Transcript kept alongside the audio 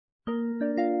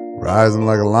rising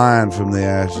like a lion from the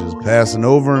ashes, passing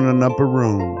over in an upper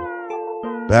room,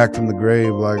 back from the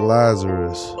grave like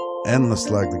Lazarus,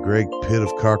 endless like the great pit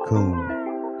of Khartoum.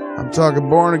 I'm talking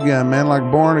Born Again, man, like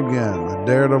Born Again, the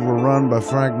Daredevil run by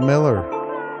Frank Miller.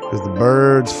 Cause the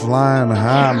bird's flying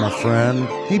high, my friend.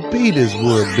 He beat his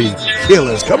would-be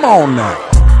killers. Come on now.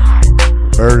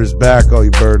 Bird is back, all you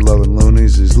bird-loving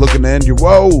loonies. He's looking to end your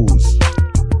woes.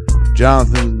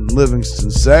 Jonathan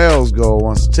Livingston Sales Goal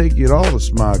wants to take you to all the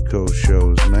Smodco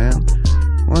shows, man.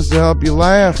 Wants to help you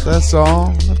laugh, that's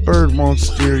all. The bird won't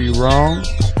steer you wrong.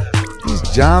 He's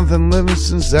Jonathan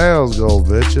Livingston Sales Goal,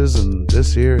 bitches, and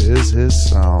this here is his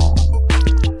song.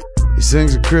 He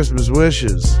sings of Christmas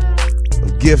wishes,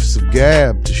 of gifts of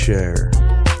gab to share.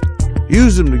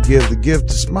 Use them to give the gift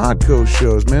to Smodco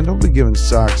shows, man. Don't be giving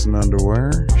socks and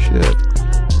underwear. Shit.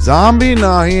 Zombie?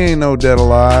 Nah, he ain't no dead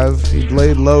alive. He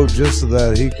laid low just so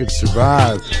that he could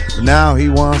survive. But now he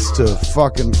wants to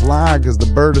fucking fly because the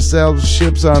bird of sales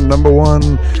ship's our number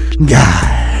one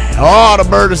guy. Oh, the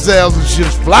bird of sales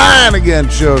ship's flying again,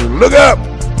 children. Look up.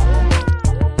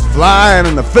 Flying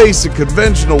in the face of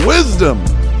conventional wisdom.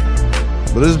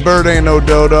 But this bird ain't no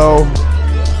dodo.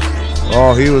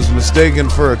 Oh, he was mistaken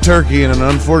for a turkey in an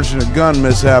unfortunate gun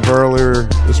mishap earlier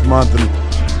this month, and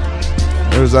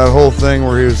there was that whole thing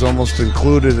where he was almost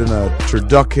included in a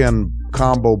turducken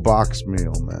combo box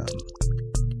meal, man.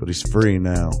 But he's free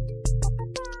now.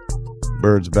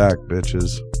 Bird's back,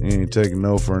 bitches. He ain't taking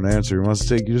no for an answer. He wants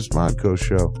to take you to Smodco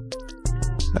show.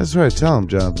 That's right. Tell him,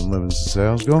 Jonathan Livingston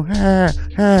Sales. Go, ha,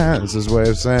 ha. It's his way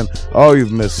of saying, oh,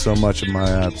 you've missed so much in my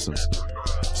absence.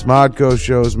 Smodco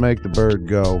shows make the bird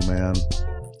go, man.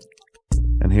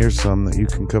 And here's some that you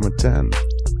can come attend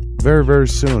very, very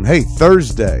soon. Hey,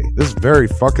 Thursday. This is very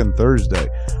fucking Thursday.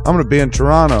 I'm going to be in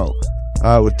Toronto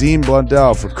with Dean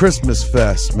Blundell for Christmas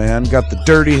Fest, man. Got the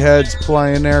Dirty Heads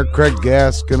playing there. Craig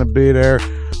Gass going to be there.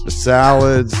 The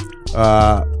Salads.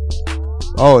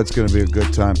 Oh, it's going to be a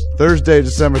good time. Thursday,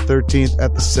 December 13th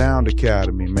at the Sound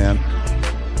Academy, man.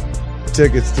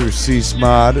 Tickets through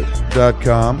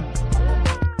csmod.com.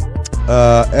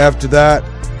 After that,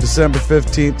 December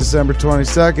 15th, December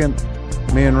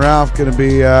 22nd, me and Ralph going to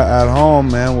be at home,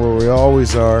 man, where we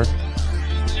always are.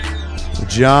 The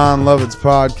John Lovitz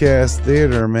Podcast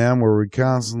Theater, man, where we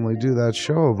constantly do that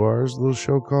show of ours, a little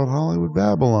show called Hollywood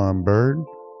Babylon, Bird.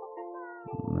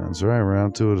 That's right,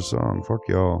 round two of the song. Fuck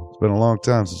y'all. It's been a long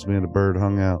time since me and the bird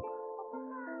hung out.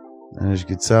 And as you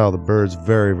can tell, the bird's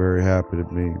very, very happy to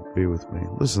be with me.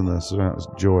 Listen to this. It's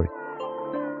joy.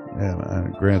 Yeah,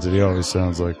 granted, he always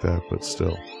sounds like that, but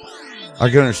still. I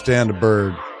can understand a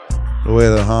bird the way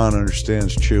that Han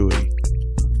understands Chewie.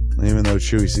 Even though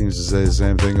Chewie seems to say the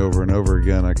same thing over and over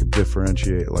again, I could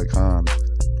differentiate like Han.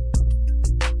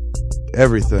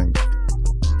 Everything.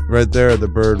 Right there, the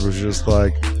bird was just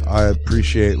like, I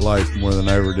appreciate life more than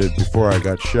I ever did before I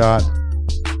got shot.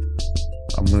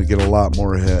 I'm going to get a lot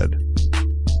more ahead.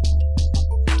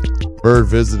 Bird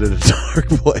visited a dark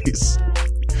place.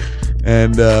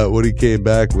 And what he came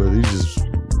back with, he just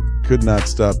could not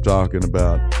stop talking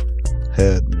about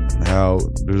head and how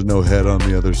there's no head on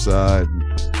the other side.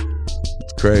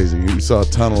 It's crazy. He saw a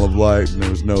tunnel of light and there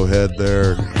was no head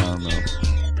there. I don't know.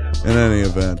 In any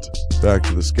event, back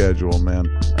to the schedule, man.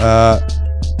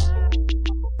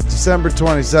 December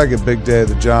 22nd, big day at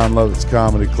the John Lovitz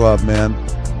Comedy Club, man,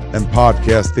 and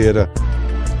Podcast Theater.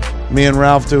 Me and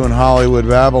Ralph doing Hollywood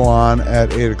Babylon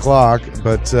at 8 o'clock,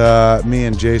 but me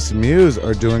and Jason Mewes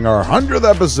are doing our 100th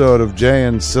episode of Jay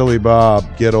and Silly Bob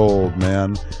Get Old,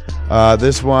 man.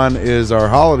 This one is our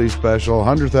holiday special,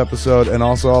 100th episode, and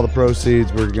also all the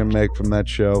proceeds we're going to make from that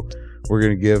show we're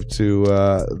going to give to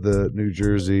the New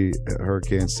Jersey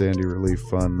Hurricane Sandy Relief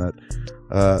Fund that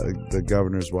the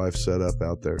governor's wife set up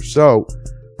out there. So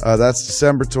that's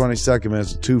December 22nd, man.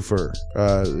 It's a twofer.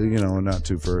 Not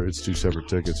twofer. It's two separate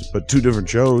tickets, but two different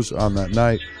shows on that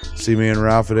night. See me and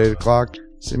Ralph at 8 o'clock.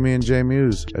 See me and Jay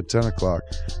Mewes at 10 o'clock.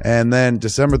 And then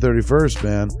December 31st,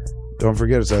 man, don't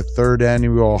forget, it's our third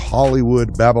annual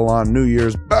Hollywood Babylon New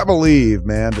Year's Babble-Eve,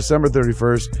 man. December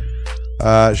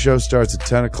 31st. Show starts at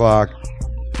 10 o'clock.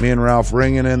 Me and Ralph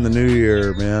ringing in the new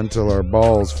year, man, till our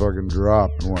balls fucking drop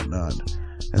and whatnot.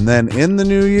 And then in the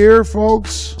new year,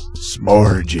 folks,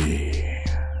 Smorgy.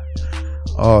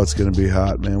 Oh, it's going to be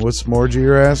hot, man. What Smorgy,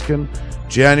 you're asking?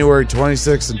 January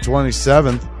 26th and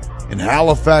 27th in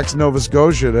Halifax, Nova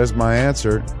Scotia. That's my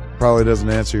answer. Probably doesn't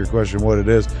answer your question what it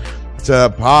is. It's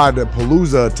a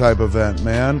Pod-Palooza type event,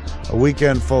 man. A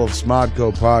weekend full of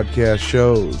Smodco podcast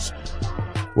shows.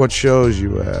 What shows,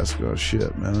 you ask? Oh,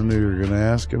 shit, man. I knew you were going to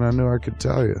ask, and I knew I could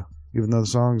tell you. Even though the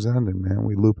song's ending, man,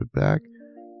 we loop it back,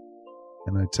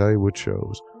 and I tell you what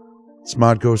shows.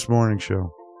 Smodcoast Morning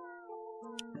Show.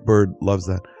 Bird loves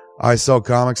that. I Sell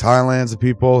Comics, Highlands of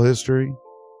Peephole History.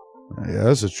 Yeah,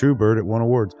 this is true, Bird. It won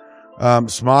awards.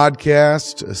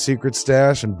 Smodcast, A Secret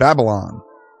Stash, and Babylon.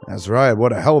 That's right.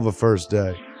 What a hell of a first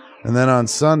day. And then on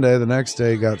Sunday, the next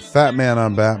day, got Fat Man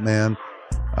on Batman,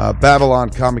 Babylon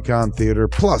Comic-Con Theater,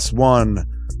 +1,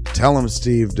 Tell 'em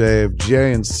Steve Dave,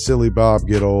 Jay and Silly Bob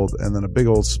Get Old, and then a big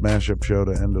old smash-up show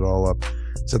to end it all up.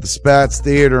 It's at the Spats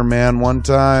Theater, man.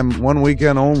 One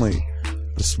weekend only.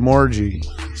 The Smorgy,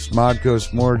 Smodco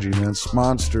Smorgy, man.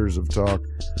 Smonsters of talk.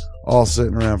 All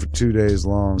sitting around for 2 days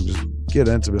long. Just get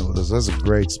intimate with us. That's a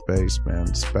great space,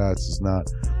 man. Spats is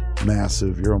not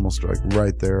massive. You're almost like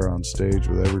right there on stage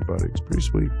with everybody. It's pretty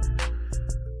sweet.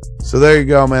 So there you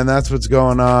go, man. That's what's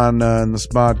going on in the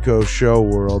Smodco show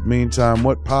world. Meantime,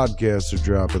 what podcasts are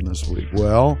dropping this week?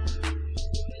 Well,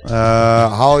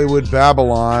 Hollywood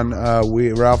Babylon.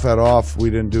 Ralph had off. We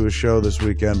didn't do a show this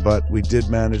weekend, but we did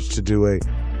manage to do a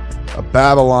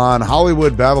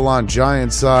Hollywood Babylon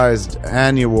giant-sized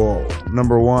annual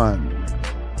 #1,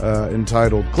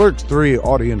 entitled Clerks 3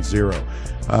 Audience Zero.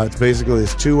 It's basically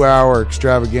this 2-hour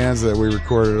extravaganza that we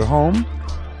recorded at home.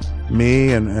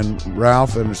 Me and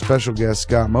Ralph and a special guest,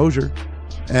 Scott Mosier.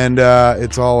 And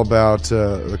it's all about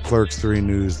the Clerks 3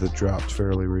 news that dropped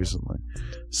fairly recently.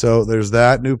 So there's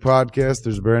that new podcast.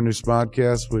 There's a brand new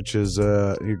Smodcast, which is,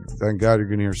 thank God you're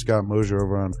going to hear Scott Mosier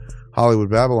over on Hollywood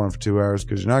Babylon for 2 hours,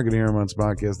 because you're not going to hear him on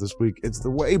Smodcast this week. It's the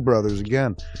Way Brothers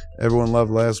again. Everyone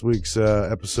loved last week's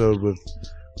episode with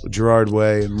Gerard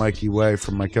Way and Mikey Way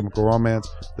from My Chemical Romance.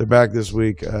 They're back this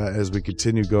week as we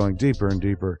continue going deeper and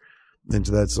deeper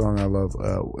into that song I love,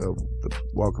 the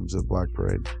Welcome to the Black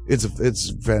Parade.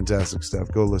 It's fantastic stuff.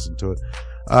 Go listen to it.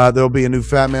 There'll be a new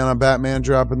Fat Man on Batman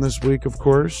dropping this week, of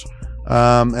course.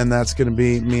 And that's going to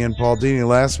be me and Paul Dini.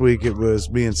 Last week it was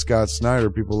me and Scott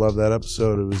Snyder. People love that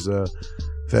episode. It was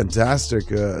fantastic,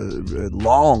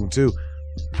 long too.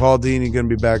 Paul Dini going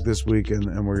to be back this week,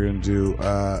 and we're going to do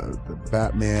the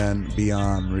Batman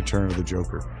Beyond: Return of the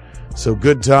Joker. So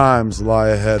good times lie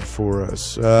ahead for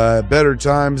us. Better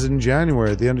times in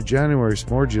January, at the end of January.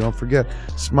 Smorgy, don't forget.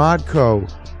 Smodco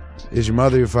is your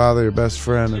mother, your father, your best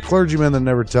friend, a clergyman that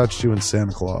never touched you, and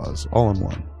Santa Claus, all in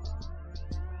one.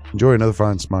 Enjoy another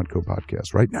fine Smodco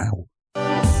podcast right now.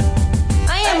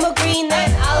 I am a green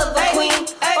knight, Oliver Queen.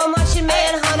 A Martian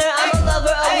Manhunter, I'm a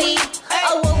lover of weed.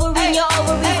 A Wolverine, your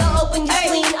ovaries, I'll open your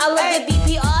spleen. I love the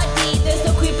BPRD, there's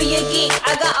no creepier geek.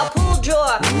 I got a pool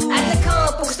drawer at the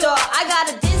comic book store. I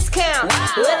got a discount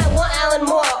when I want Alan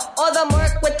Moore. Or the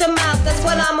Merc with the mouth, that's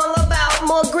what I'm all about.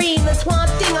 More green, the Swamp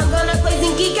Thing, I'm gonna blaze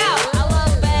and geek out. I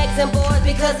love bags and boards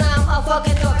because I'm a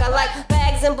fucking dork. I like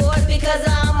bags and boards because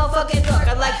I'm a fucking dork.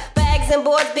 I like bags and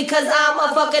boards because I'm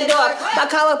a fucking dork. My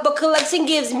comic book collection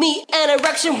gives me an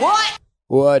erection. What?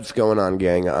 What's going on,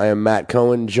 gang? I am Matt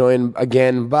Cohen, joined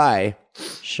again by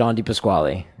Sean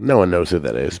DiPasquale. No one knows who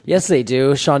that is. Yes, they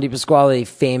do. Sean DiPasquale,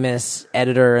 famous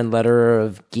editor and letterer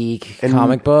of Geek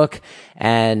comic book,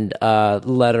 and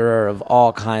letterer of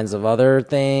all kinds of other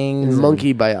things.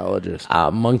 Monkey biologist.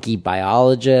 Monkey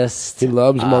biologist. He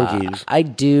loves monkeys. I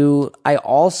do. I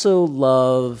also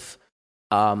love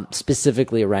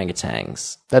specifically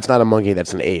orangutans. That's not a monkey.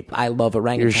 That's an ape. I love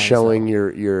orangutans. You're showing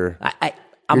your.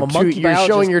 I'm a monkey You're biologist.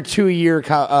 showing your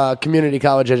 2-year community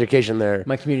college education there.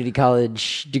 My community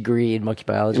college degree in monkey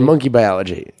biology. Monkey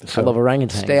biology. So I love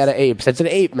orangutans. Stay out of apes. That's an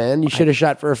ape, man. You should have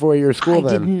shot for a 4-year school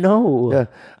I then. didn't know.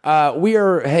 Yeah. We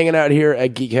are hanging out here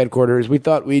at Geek Headquarters. We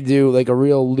thought we'd do like a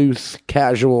real loose,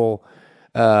 casual.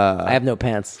 I have no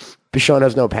pants. Sean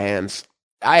has no pants.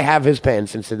 I have his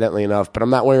pants, incidentally enough, but I'm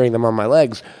not wearing them on my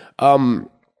legs.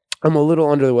 I'm a little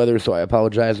under the weather, so I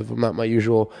apologize if I'm not my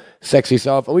usual sexy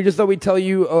self. And we just thought we'd tell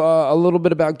you a little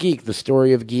bit about Geek, the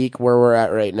story of Geek, where we're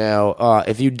at right now.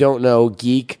 If you don't know,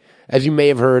 Geek, as you may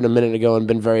have heard a minute ago and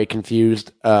been very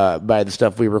confused by the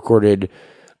stuff we recorded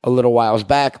a little whiles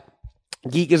back,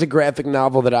 Geek is a graphic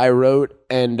novel that I wrote,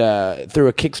 and through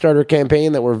a Kickstarter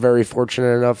campaign that we're very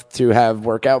fortunate enough to have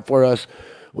work out for us,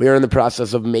 we are in the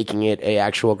process of making it a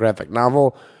actual graphic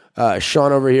novel.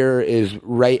 Sean over here is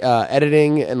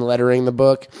editing and lettering the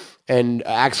book, and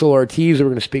Axel Ortiz, who we're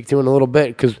going to speak to in a little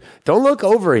bit, because don't look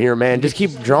over here, man. Just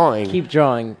keep drawing. Keep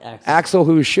drawing, Axel. Axel,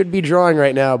 who should be drawing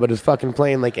right now, but is fucking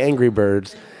playing like Angry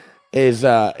Birds, is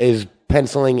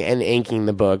penciling and inking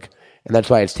the book, and that's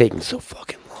why it's taking so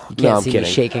fucking long. You can't see me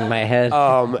shaking my head.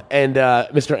 And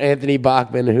Mr. Anthony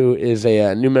Bachman, who is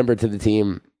a new member to the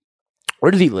team.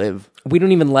 Where does he live? We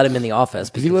don't even let him in the office.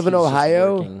 Does he live in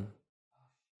Ohio?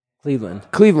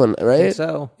 Cleveland, right? I think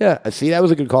so. Yeah, see, that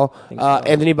was a good call.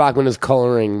 Anthony Bachman is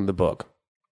coloring the book.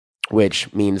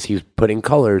 which means he's putting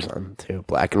colors onto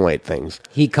black and white things.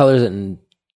 He colors it in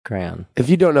crayon. If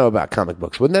you don't know about comic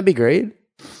books, wouldn't that be great?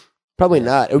 Probably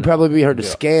not. It would probably be hard to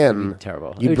scan.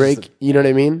 Terrible. You It would break. just- You know what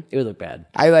I mean? It would look bad.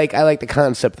 I like the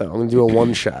concept though. I'm gonna do a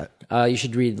one shot. You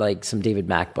should read like some David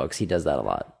Mack books. He does that a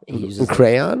lot. He uses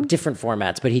Crayon. different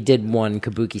formats, but he did one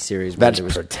Kabuki series. Where That's there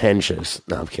was pretentious.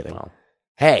 No, I'm kidding. Well.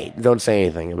 Hey, don't say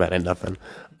anything about it. Nothing.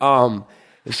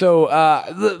 So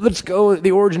let's go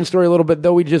the origin story a little bit.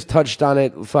 Though we just touched on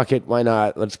it. Fuck it. Why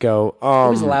not? Let's go. it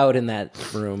was loud in that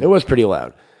room. It was pretty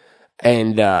loud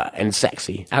and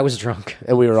sexy. I was drunk.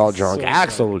 And we were all drunk.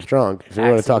 Axel was drunk. If you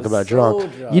want to Axel talk was about so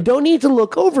drunk, drunk. you don't need to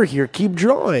look over here. Keep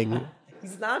drawing.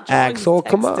 He's not drunk. Axel,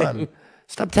 come on.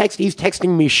 Stop texting. He's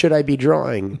texting me, should I be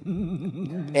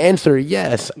drawing? Answer,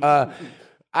 yes.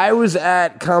 I was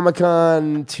at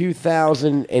Comic-Con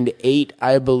 2008,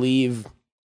 I believe,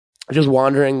 just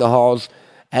wandering the halls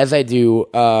as I do,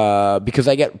 because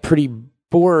I get pretty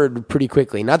bored pretty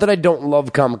quickly. Not that I don't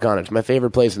love Comic-Con. It's my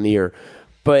favorite place in the year.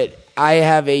 But I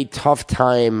have a tough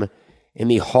time in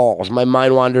the halls. My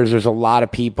mind wanders. There's a lot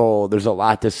of people. There's a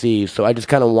lot to see. So I just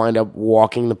kind of wind up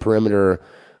walking the perimeter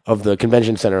of the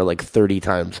convention center like 30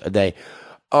 times a day.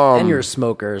 And you're a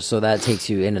smoker, so that takes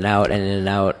you in and out and in and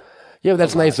out. Yeah, but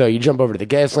that's nice though. You jump over to the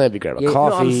gas lamp, you grab a Yeah,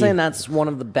 coffee. No, I'm saying that's one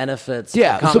of the benefits.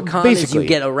 Yeah, of so Comic-Con is basically- you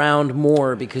get around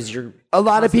more because you're A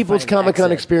lot of constantly people's finding Comic-Con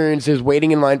exit. experience is waiting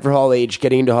in line for Hall H,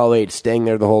 getting into Hall H, staying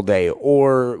there the whole day,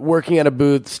 or working at a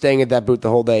booth, staying at that booth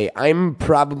the whole day. I'm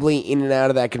probably in and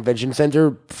out of that convention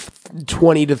center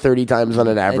 20 to 30 times on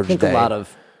an I average think day. a lot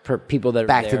of people that are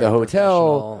Back to there the in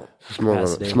hotel, professional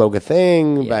capacity. smoke a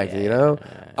thing, back to, you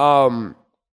know?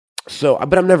 So,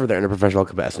 but I'm never there in a professional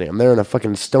capacity. I'm there in a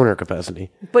fucking stoner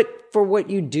capacity. But for what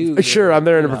you do, Sure, I'm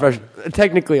there in a professional.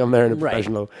 Technically, I'm there in a Right.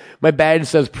 professional. My badge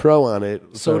says pro on it.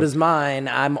 So does mine.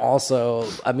 I'm also.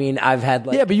 I mean, I've had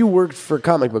like. Yeah, but you worked for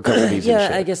comic book companies. Yeah,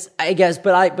 and shit. I guess,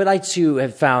 but I too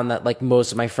have found that like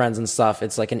most of my friends and stuff,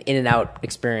 it's like an in and out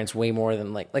experience way more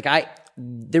than like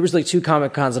there was like 2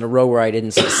 Comic Cons in a row where I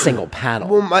didn't see a single panel.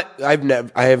 Well, I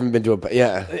haven't been to a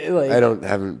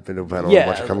haven't been to a panel. Of a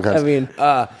bunch of Comic Cons. I mean,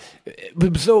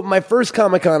 So my first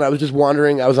Comic Con, I was just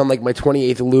wandering. I was on like my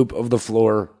 28th loop of the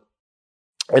floor,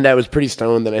 and I was pretty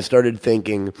stoned. And I started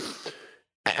thinking,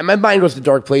 and my mind goes to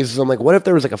dark places. I'm like, what if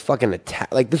there was like a fucking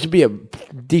attack? Like this would be a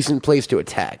decent place to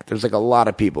attack. There's like a lot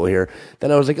of people here.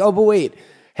 Then I was like, oh, but wait.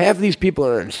 Half of these people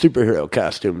are in superhero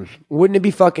costumes. Wouldn't it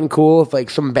be fucking cool if like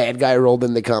some bad guy rolled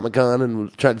into Comic-Con and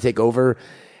was trying to take over,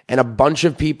 and a bunch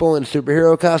of people in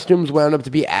superhero costumes wound up to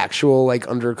be actual like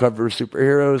undercover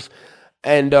superheroes?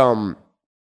 And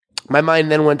my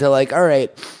mind then went to like, all right,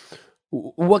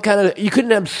 what kind of, you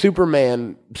couldn't have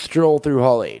Superman stroll through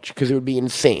Hall H because it would be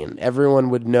insane. Everyone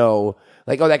would know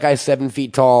like, oh, that guy's 7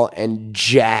 feet tall and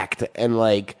jacked and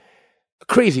like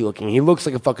crazy looking. He looks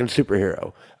like a fucking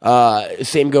superhero.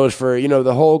 Same goes for, you know,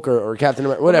 the Hulk or Captain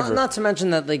America, whatever. not to mention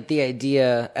that like the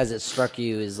idea as it struck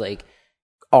you is like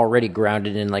already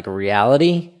grounded in like a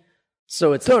reality.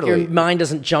 So it's Totally. like your mind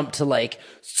doesn't jump to like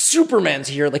Superman's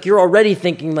here. Like you're already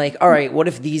thinking like, all right, what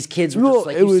if these kids were Well, just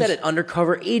like it you was- said it,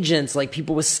 undercover agents, like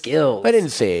people with skills. I didn't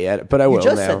say it yet, but I will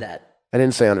just now. said that. I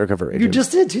didn't say undercover agent. You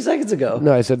just did 2 seconds ago.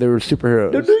 No, I said they were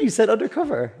superheroes. No, you said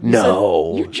undercover.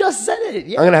 No. You just said it.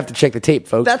 Yeah. I'm going to have to check the tape,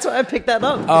 folks. That's why I picked that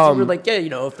up. Because you were like, yeah, you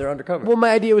know, if they're undercover. Well,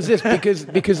 my idea was this because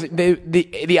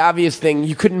the obvious thing,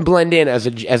 you couldn't blend in as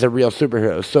a real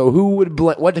superhero. So who would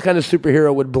what kind of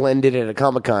superhero would blend in at a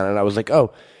Comic-Con? And I was like,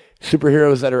 oh,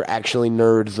 superheroes that are actually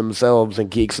nerds themselves and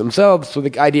geeks themselves. So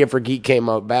the idea for Geek came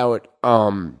about.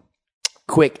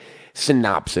 Quick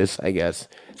synopsis, I guess.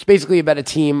 It's basically about a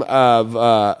team of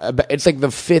it's like the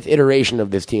 5th iteration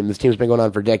of this team. This team's been going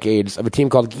on for decades, of a team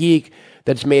called Geek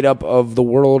that's made up of the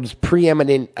world's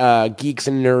preeminent geeks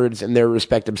and nerds in their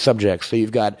respective subjects. So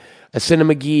you've got a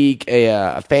cinema geek,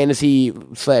 a fantasy /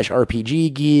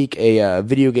 RPG geek, a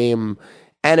video game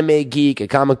anime geek, a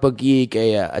comic book geek,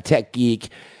 a tech geek.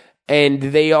 And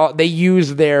they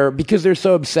use because they're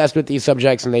so obsessed with these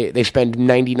subjects and they spend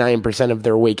 99% of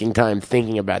their waking time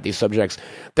thinking about these subjects.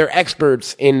 They're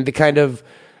experts in the kind of,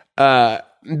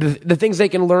 the things they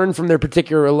can learn from their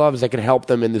particular loves that can help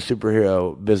them in the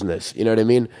superhero business. You know what I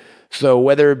mean? So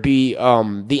whether it be,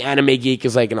 the anime geek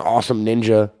is like an awesome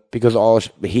ninja because all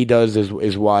he does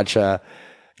is watch,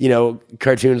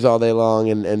 cartoons all day long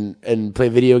and play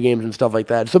video games and stuff like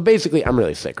that. So basically, I'm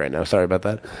really sick right now. Sorry about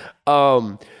that.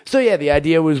 So yeah, the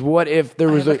idea was, what if there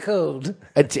was a cold.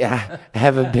 I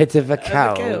have a bit of a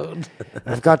cold.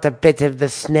 I've got a bit of the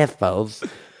sniffles.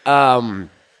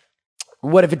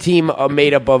 What if a team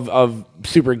made up of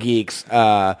super geeks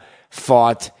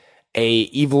fought a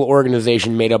evil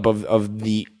organization made up of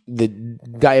the the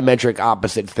diametric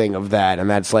opposite thing of that, and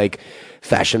that's like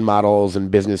fashion models and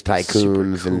business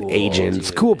tycoons and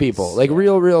agents, cool people, like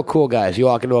real cool guys. You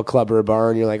walk into a club or a bar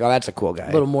and you're like, oh, that's a cool guy.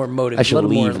 A little more I should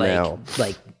leave like, now.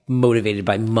 like motivated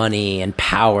by money and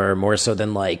power more so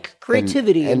than like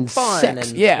creativity and fun sex.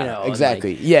 and Yeah, you know,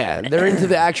 exactly. like, yeah, they're into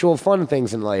the actual fun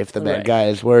things in life, the bad Right.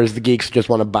 guys, whereas the geeks just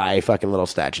want to buy fucking little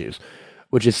statues,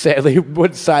 which is sadly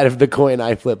what side of the coin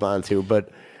I flip onto, but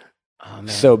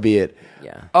so be it.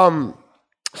 yeah.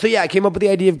 So yeah, I came up with the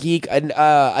idea of geek.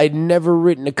 I'd never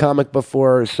written a comic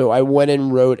before, so I went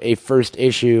and wrote a first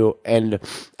issue. And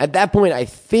at that point, I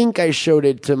think I showed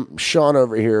it to Sean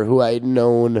over here, who I'd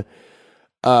known.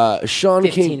 Sean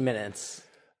 15 King. minutes.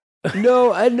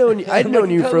 No, I'd known you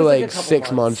it for was like like a couple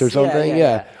 6 months or months. Yeah, something.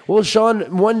 yeah. Well,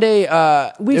 Sean, one day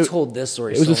We've told this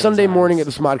story. it was so a many Sunday times. morning at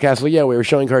the Smod Castle. Yeah, we were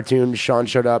showing cartoons. Sean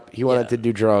showed up. He wanted to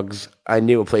do drugs. I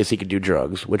knew a place he could do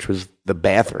drugs, which was the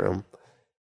bathroom.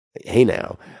 Hey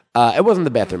now. It wasn't the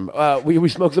bathroom. We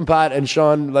smoked some pot, and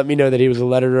Sean let me know that he was a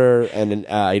letterer, and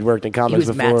he'd worked in He comics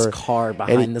was before. Matt's car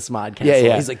behind And he- the Smod Castle.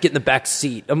 Yeah. He's like, get in the back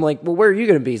seat. I'm like, well, where are you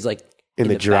going to be? He's like, In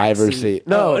the back driver's seat.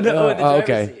 No, in the oh, driver's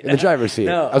okay. seat. In the driver's seat.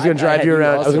 No, I was going to drive had you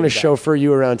around. I also was going to in the back. chauffeur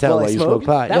you around town While I while you smoked? smoke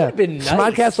pot. That yeah. would've been nice.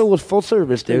 Smod Castle was full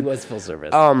service, It dude. was full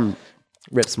service.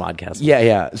 Rip Smod Castle.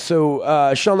 Yeah.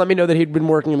 So Sean let me know that he'd been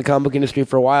working in the comic book industry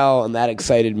for a while, and that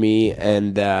excited me.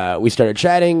 And we started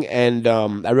chatting, and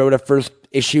I wrote a first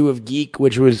issue of Geek,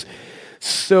 which was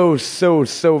so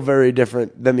very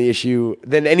different than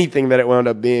than anything that it wound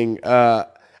up being. I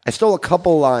stole a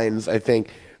couple lines, I think.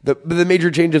 The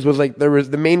major changes was like there was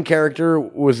the main character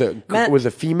was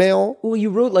a female. Well,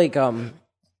 you wrote like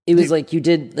it was like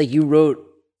you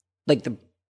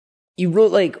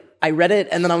wrote I read it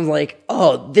and then I was like,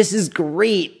 oh, this is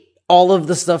great. All of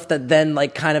the stuff that then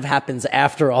like kind of happens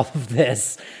after all of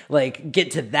this, like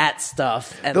get to that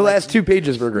stuff. And The like, last 2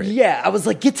 pages were great. yeah, I was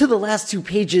like, get to the last 2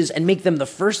 pages and make them the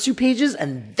first 2 pages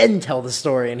and then tell the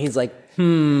story. And he's like,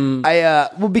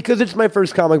 Well, because it's my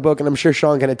first comic book, and I'm sure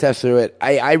Sean can attest to it.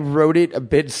 I wrote it a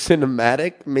bit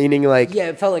cinematic, meaning like yeah,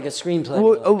 it felt like a screenplay.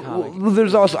 more than a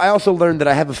comic. Well, I also learned that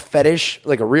I have a fetish,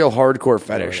 like a real hardcore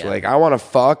fetish. yeah. Like I want to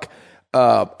fuck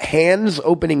hands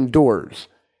opening doors.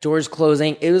 Doors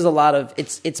closing. It was a lot of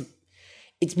it's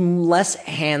less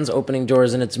hands opening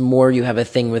doors and it's more you have a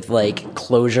thing with like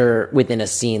closure within a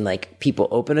scene. Like people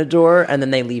open a door and then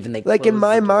they leave and they Like in close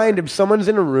my the door. mind, if someone's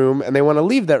in a room and they want to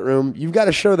leave that room, you've got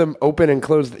to show them open and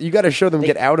close. You got to show them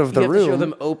get out of the you have room. to show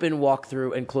them open, walk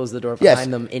through, and close the door Yes,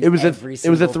 behind them. In it was every it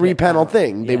was a single 3-panel panel.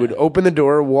 thing. They Yeah. would open the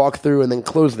door, walk through, and then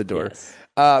close the door.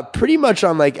 Yes. Pretty much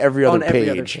on like every other On page. every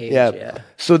other page, yeah.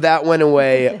 So that went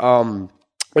away.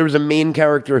 There was a main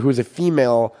character who was a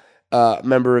female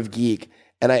member of Geek,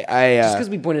 and Just I because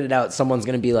we pointed it out, someone's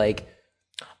going to be like,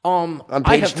 on I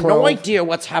page have 12. no idea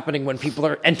what's happening when people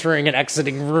are entering and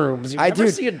exiting rooms. You never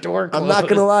see a door close. I'm not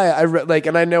gonna lie. I read like,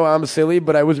 and I know I'm silly,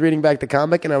 but I was reading back the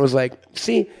comic, and I was like,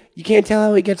 "See, you can't tell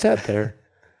how he gets out there."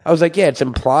 I was like, "Yeah, it's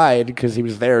implied because he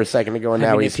was there a second ago, and I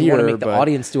now mean, he's if you here." want to make the but-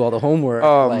 audience do all the homework,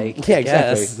 like, yeah, I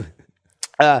exactly.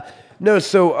 guess. No,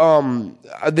 so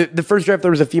the first draft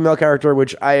there was a female character,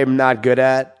 which I am not good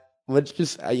at. Let's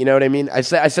just, you know what I mean? I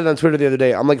said on Twitter the other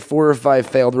day, I'm like 4 or 5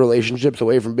 failed relationships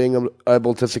away from being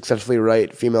able to successfully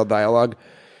write female dialogue,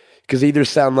 because they either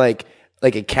sound like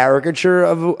a caricature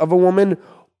of a woman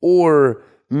or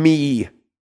me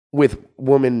with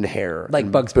woman hair, Like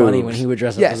and Bugs Bunny boobs. when he would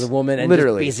dress up Yes, as a woman and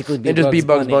literally just basically be and just be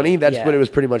Bugs Bunny. That's Yeah. what it was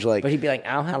pretty much like. But he'd be like,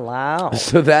 "Oh, hello."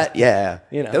 So that, yeah,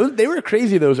 You know. they were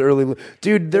crazy. Those early,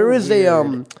 dude. There is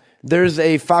there's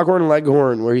a Foghorn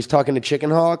Leghorn where he's talking to Chicken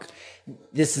Hawk.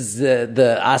 This is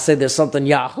the I said there's something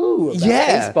Yahoo about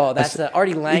Yeah, baseball. That's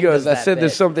Artie Lang. He goes, does I that said bit.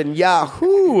 there's something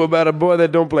Yahoo about a boy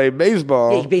that don't play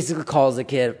baseball. Yeah, he basically calls the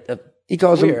kid. He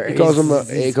calls queer. him. He calls him.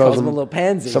 He calls him a little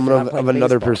pansy. Someone for not of playing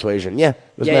another baseball. persuasion. Yeah, it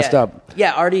was Yeah, messed yeah. up.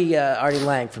 Yeah, Artie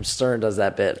Lang from Stern does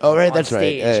that bit. Oh, right, on that's right.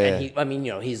 stage. Yeah, yeah, And he, I mean,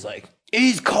 you know, he's like,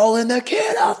 he's calling the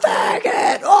kid a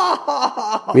faggot.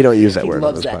 Oh! We don't use that He word on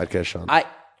loves this that. podcast, Sean.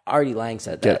 Artie Lang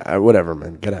said that. Whatever,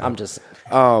 man. Get out. I'm just.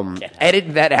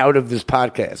 Edit that out of this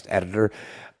podcast, editor.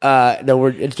 No,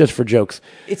 it's just for jokes.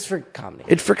 It's for comedy.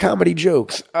 It's for comedy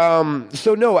jokes.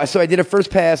 So I did a first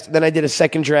pass, then I did a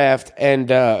second draft, and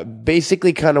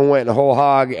basically kind of went whole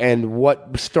hog. And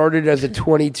what started as a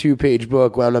 22-page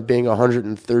book wound up being a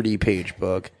 130-page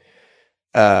book.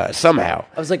 Somehow.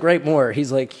 I was like, write more.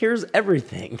 He's like, here's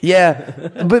everything. Yeah,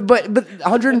 but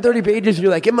 130 pages,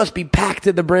 you're like, it must be packed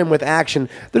to the brim with action.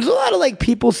 There's a lot of like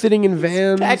people sitting in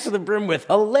vans. Back to the brim with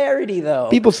hilarity, though.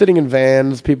 People sitting in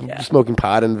vans, people smoking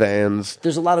pot in vans.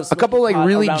 There's a lot of A couple like pot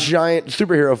really around- giant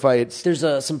superhero fights. There's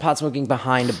some pot smoking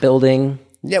behind a building.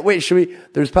 Yeah, wait, should we?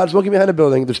 There's pot smoking behind a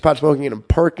building. There's pot smoking in a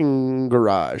parking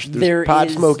garage. There pot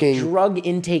is smoking. drug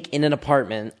intake in an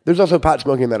apartment. There's also pot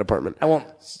smoking in that apartment. I won't.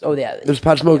 Oh yeah. There's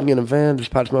pot smoking in a van. There's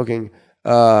pot smoking.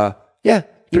 Yeah, You pretty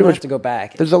don't much. have to go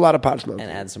back There's a lot of pot smoking.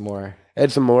 and add some more.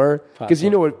 Add some more because you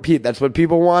know what, Pete? That's what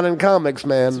people want in comics,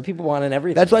 man. People want in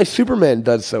everything. That's why Superman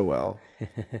does so well.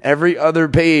 Every other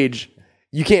page,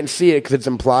 you can't see it because it's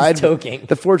implied. He's toking.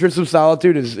 The Fortress of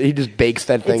Solitude is he just bakes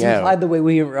that thing It's out. implied the way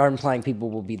we are implying people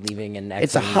will be leaving and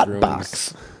It's a exiting hot rooms.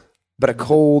 box, but a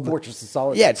cold. Fortress of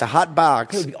Solitude. Yeah, it's a hot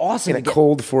box. It would be awesome in to a get-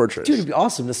 cold fortress. Dude, it'd be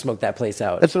awesome to smoke that place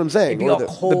out. That's what I'm saying. It'd be Or all the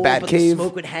cold, Bat but Cave. the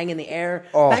smoke would hang in the air.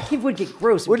 Oh. Batcave would get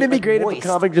gross. Wouldn't it be great moist. if the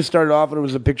comic just started off and it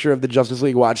was a picture of the Justice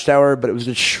League Watchtower, but it was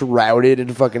just shrouded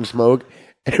in fucking smoke?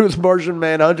 And it was Martian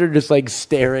Manhunter just like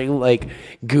staring like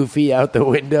goofy out the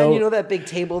window. And you know that big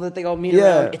table that they all meet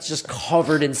Yeah. around? It's just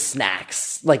covered in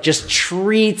snacks. Like just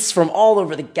treats from all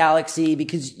over the galaxy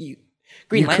because Green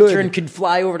You Lantern could. could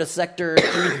fly over to Sector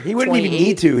He wouldn't even 28.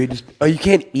 need to. He just you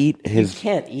can't eat his. You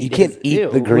can't eat You can't his- eat ew,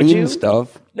 the would green you?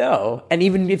 stuff. No. And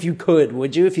even if you could,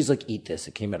 would you? If he's like, eat this,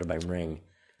 it came out of my ring.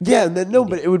 Yeah, no,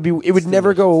 but it would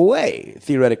never go away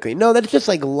theoretically. No, that's just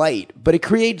like light, but it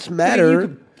creates matter. You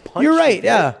could punch You're right. it.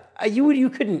 Yeah, You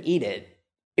couldn't eat it.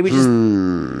 It would just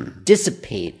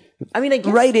dissipate. I mean, I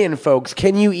guess. right in, folks.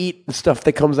 Can you eat the stuff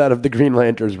that comes out of the Green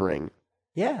Lantern's ring?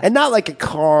 Yeah. And not like a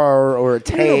car or a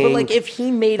tank. No, but like if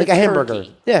he made like a a turkey, hamburger.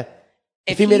 Yeah.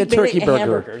 If he made a turkey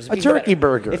burger, a turkey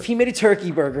burger. If he made a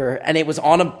turkey burger and it was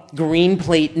on a green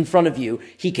plate in front of you,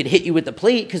 he could hit you with the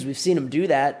plate because we've seen him do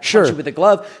that. Sure. Punch you with a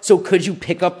glove. So could you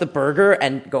pick up the burger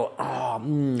and go,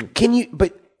 Can you?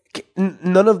 But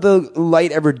none of the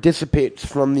light ever dissipates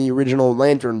from the original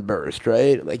lantern burst,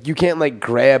 right? Like you can't like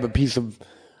grab a piece of.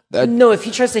 no, if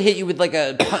he tries to hit you with like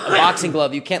a boxing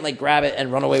glove, you can't like grab it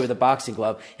and run away with a boxing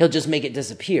glove. He'll just make it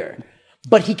disappear.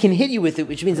 But he can hit you with it,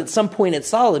 which means at some point it's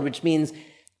solid, which means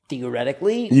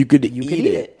theoretically You could eat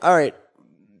it. All right.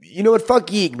 You know what? Fuck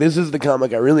Geek. This is the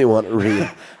comic I really want to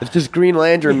read. It's just Green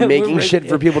Lantern Yeah, making we're- shit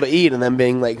for people to eat and then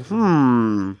being like,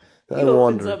 I He opens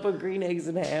wonder. up a green eggs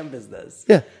and ham business.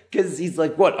 Yeah. Because he's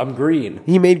like, what? I'm green.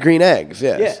 He made green eggs,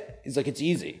 yes. Yeah. He's like, it's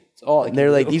easy. It's all I can And they're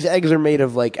do. like, these eggs are made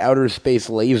of like outer space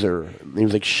laser. And he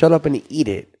was like, shut up and eat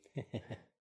it.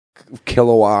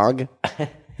 Kilowog.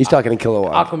 He's talking to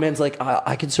Kilowog. Aquaman's like,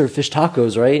 I can serve fish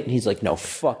tacos, right? And he's like, no,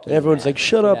 fuck you, Everyone's man. like,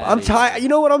 shut up. Get I'm outta here. tired. You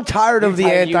know what? I'm tired of the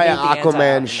tired. You hate the anti-Aquaman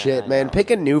anti-Aquaman, shit, I man. know.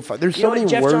 Pick a new. There's You so know many what?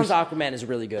 Jeff worse. Jones' Aquaman is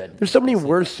really good. There's so many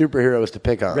worse superheroes to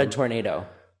pick on. Red Tornado.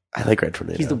 I like Red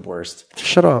Tornado. He's the worst.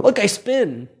 Shut up. Look, I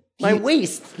spin. My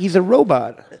waist. He's a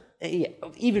robot Yeah,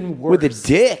 even worse. with a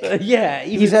dick. Yeah.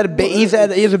 Even He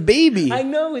has a baby. I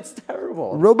know, it's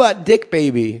terrible. Robot Dick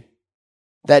Baby.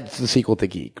 That's the sequel to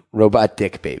Geek. Robot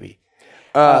Dick Baby.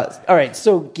 All right,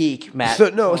 so Geek, Matt.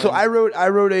 So I wrote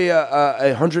a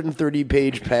 130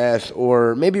 page pass,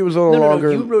 or maybe it was a little No,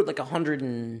 longer, you wrote like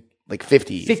 150 like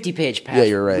 50 page pass. Yeah,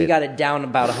 you're right. We got it down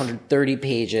about 130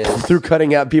 pages. through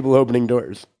cutting out people opening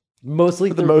doors. Mostly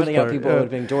through most cutting out part, people yeah.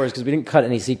 opening doors because we didn't cut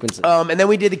any sequences. And then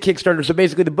we did the Kickstarter. So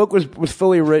basically, the book was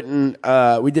fully written.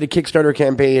 We did a Kickstarter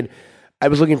campaign. I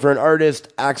was looking for an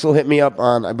artist. Axel hit me up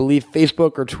on, I believe,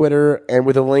 Facebook or Twitter, and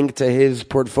with a link to his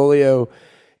portfolio.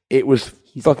 It was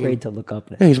He's fucking. afraid to look up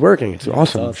now. Yeah, he's working. It's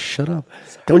awesome. Shut up.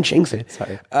 Don't jinx it.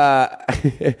 Sorry.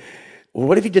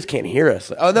 What if he just can't hear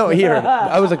us? Oh no, here.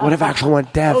 I was like, what if Axel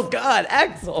went deaf? Oh God,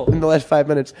 Axel! In the last 5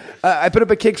 minutes. I put up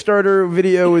a Kickstarter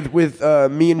video with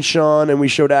me and Sean, and we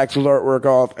showed Axel's artwork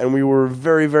off, and we were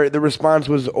the response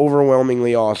was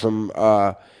overwhelmingly awesome.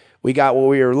 We got what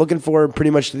we were looking for,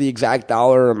 pretty much to the exact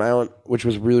dollar amount, which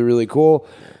was really, really cool.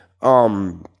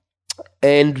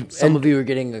 And Some of you are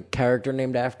getting a character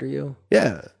named after you.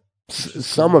 yeah.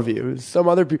 Some of you, some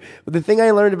other people. But the thing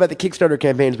I learned about the Kickstarter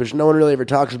campaigns, which no one really ever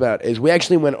talks about, is we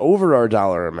actually went over our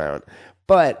dollar amount.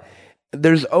 But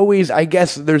there's always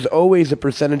a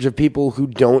percentage of people who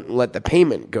don't let the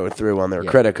payment go through on their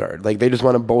credit card. Like they just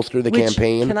want to bolster the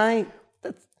campaign. Can I?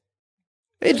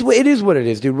 It is what it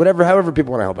is, dude. However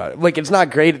people want to help out. Like it's not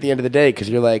great at the end of the day because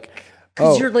you're like,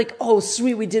 Because you're like, oh,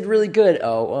 sweet, we did really good.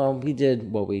 Oh, well, we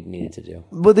did what we needed to do.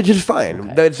 well, they're just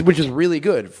fine. Which is really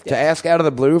good to ask out of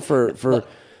the blue for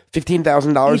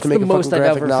 $15,000 It's to make the a most fucking I've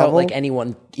graphic ever novel. felt like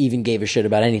anyone even gave a shit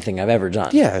about anything I've ever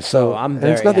done. Yeah, so I'm and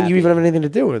very it's nothing happy. you even have anything to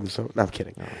do with. So no, I'm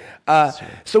kidding.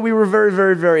 So we were very,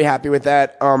 very, very happy with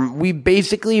that. We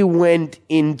basically went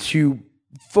into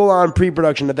full-on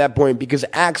pre-production at that point because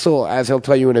Axel, as he'll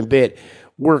tell you in a bit,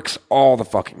 works all the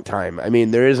fucking time. I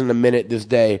mean, there isn't a minute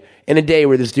in a day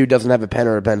where this dude doesn't have a pen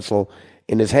or a pencil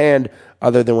in his hand,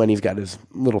 other than when he's got his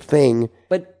little thing,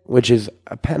 But which is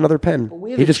another pen.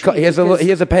 we have He a just treat he has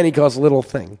because- a pen he calls little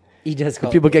thing. He does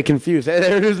call People it get confused.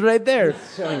 There it is right there.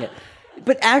 showing it.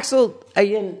 But Axel,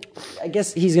 again, I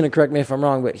guess he's going to correct me if I'm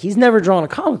wrong, but he's never drawn a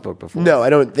comic book before. No, I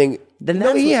don't think. Then No,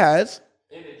 that's he what- has.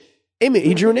 Image.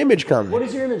 He drew an Image comic. What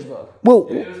is your Image book? Well,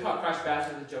 It was called Crash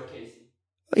Bastards with Joe Casey.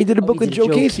 he did a book He with did Joe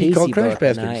a Casey called Crash book.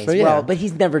 Bastards. Nice. So yeah, Well, but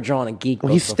he's never drawn a geek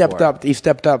book he stepped before. up. He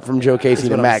stepped up from Joe Casey to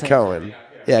what I'm Matt saying. Cohen.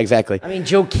 Yeah, exactly. I mean,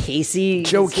 Joe Casey.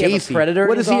 Joe does he have a Casey. Predator.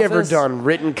 What in has his he ever office? done?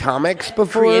 Written comics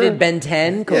before? Created Ben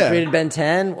 10. Co-created Yeah. Ben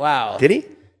 10. Wow. Did he?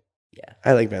 Yeah.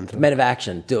 I like Ben. Men of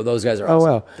Action. Dude, those guys are Oh awesome.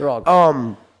 wow. They're all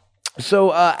great.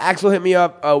 So Axel hit me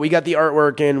up. We got the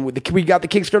artwork in. We got the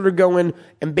Kickstarter going,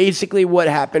 and basically what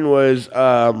happened was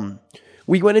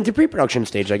we went into pre-production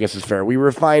stage. I guess is fair. We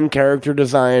refined character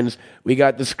designs. We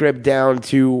got the script down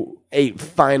to a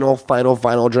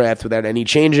final draft without any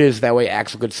changes. That way,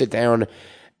 Axel could sit down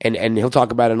and he'll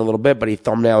talk about it in a little bit. But he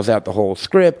thumbnails out the whole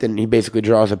script and he basically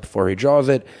draws it before he draws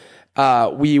it.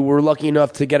 We were lucky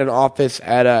enough to get an office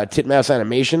at Titmouse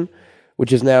Animation,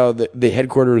 which is now the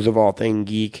headquarters of All Thing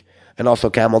Geek. And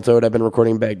also Camel Toad. I've been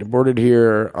recording Bagged and Boarded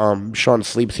here. Sean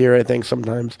sleeps here, I think,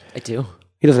 sometimes. I do.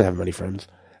 He doesn't have many friends.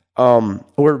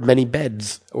 Or many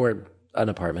beds. Or an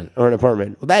apartment. Or an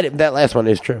apartment. Well, that last one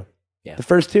is true. Yeah. The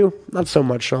first two, not so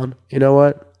much, Sean. You know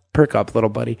what? Perk up, little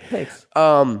buddy. Thanks.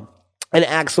 And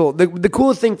Axel, the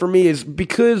coolest thing for me is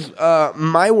because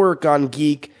my work on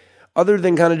Geek, other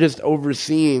than kind of just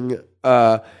overseeing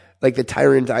like the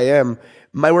tyrant I am,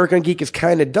 my work on Geek is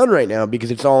kind of done right now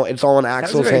because it's all in That was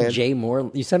Axel's very hand. Jay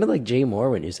Moore. You sounded like Jay Moore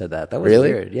when you said that. That was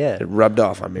Really? weird. Yeah. It rubbed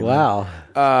off on me. Wow.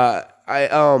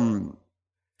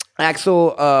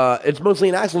 Axel, it's mostly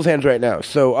in Axel's hands right now.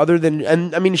 So other than,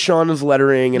 and I mean, Sean is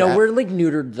lettering, and No, we're like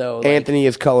neutered though. Like, Anthony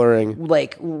is coloring.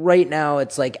 like right now,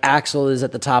 it's like Axel is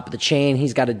at the top of the chain.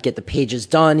 He's got to get the pages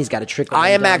done. He's got to trickle.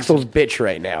 I them am down Axel's bitch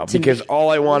right now because all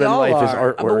I want We in all life is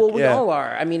are. artwork. Well, we yeah. all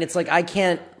are. I mean, it's like I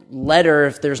can't letter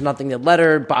if there's nothing to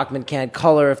letter. Bachman can't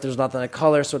color if there's nothing to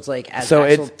color. So it's like as So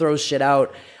Axel it's- throws shit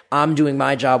out, I'm doing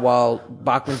my job while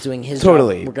Bachman's doing his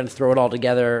Totally. job. We're going to throw it all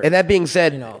together. And that being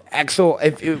said, know. Axel,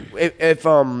 if you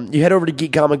head over to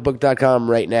geekcomicbook.com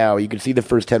right now, you can see the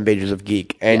first 10 pages of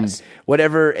Geek. And Yes.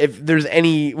 whatever, if there was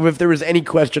any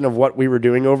question of what we were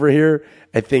doing over here,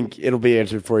 I think it'll be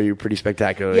answered for you pretty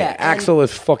spectacularly. Yeah, and- Axel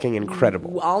is fucking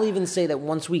incredible. I'll even say that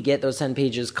once we get those 10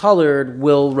 pages colored,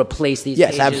 we'll replace these Yes,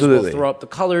 pages. absolutely. We'll throw up the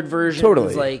colored version.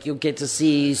 Totally. Like, you'll get to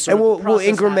see sort And of we'll the process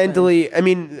incrementally, I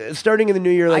mean, starting in the new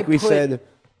year, like we put- said.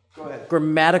 happen.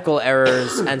 Grammatical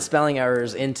errors and spelling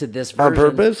errors into this On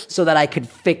version. purpose? So that I could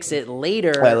fix it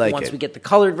later I like once it. we get the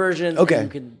colored version. Okay. And you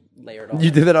could layer it all.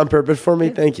 You did that on purpose for me?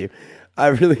 Thank you. I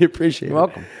really appreciate it. You're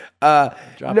welcome.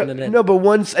 Dropping it in. No, but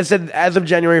once I said as of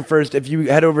January 1st, if you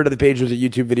head over to the page, there's a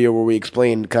YouTube video where we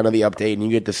explain kind of the update and you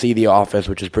get to see the office,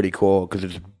 which is pretty cool because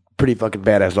it's a pretty fucking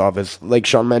badass office. Like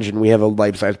Sean mentioned, we have a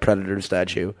life-size Predator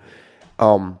statue.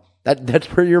 That's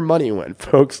where your money went,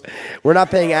 folks. We're not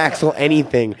paying Axel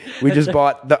anything. We just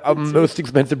bought the most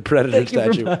expensive Predator Thank you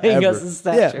for statue buying ever. us a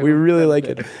statue. Yeah, we really like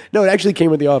it. No, it actually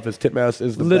came with the office. Titmouse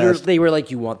is the Literally, best. they were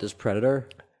like, "You want this Predator?"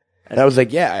 And I was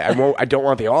like, yeah, I won't. I don't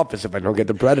want the office if I don't get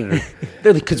the Predator.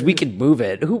 They're like, "Because we could move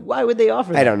it." Why would they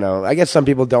offer that? I don't know. I guess some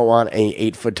people don't want a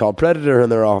 8-foot tall Predator in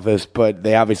their office, but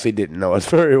they obviously didn't know us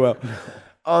very well.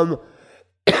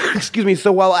 Excuse me.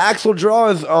 So while Axel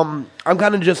draws, I'm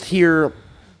kind of just here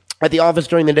at the office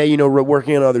during the day, you know,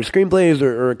 working on other screenplays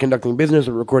or conducting business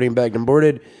or recording Bagged and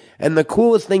Boarded. And the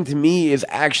coolest thing to me is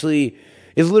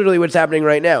literally what's happening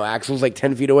right now. Axel's like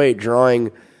 10 feet away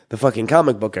drawing the fucking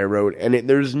comic book I wrote. And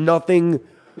there's nothing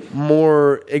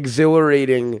more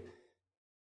exhilarating.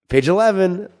 Page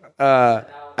 11.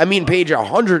 Page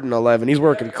 111. He's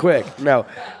working quick. No.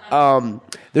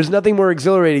 There's nothing more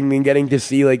exhilarating than getting to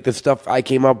see like the stuff I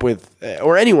came up with,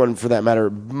 or anyone for that matter,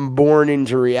 born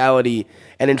into reality,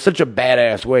 and in such a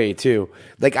badass way too.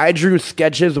 Like I drew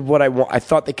sketches of what I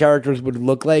thought the characters would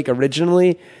look like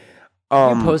originally. You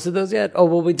posted those yet? Oh,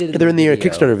 well, we did. They're in the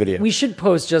Kickstarter video. We should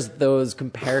post just those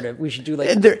comparative. We should do like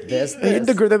And this.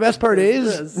 the best part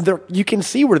is you can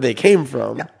see where they came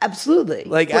from. Absolutely.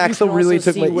 Like, But you Axel can really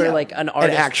also took see my- where yeah, like an an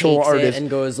artist actual takes artist. it and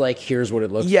goes like, "Here's what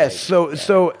it looks Yes, like."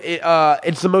 so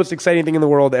it's the most exciting thing in the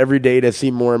world every day to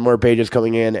see more and more pages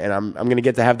coming in, and I'm going to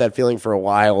get to have that feeling for a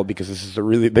while because this is a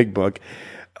really big book.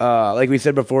 Like we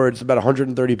said before, it's about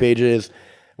 130 pages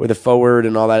with a forward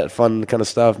and all that fun kind of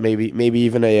stuff. Maybe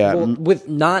even a Well, with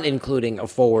not including a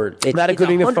forward, not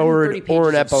including the 130 forward or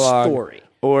an pages of epilogue story.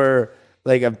 or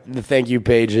like the thank you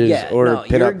pages Yeah, or no,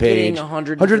 pin you're up page. getting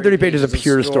 130 pages of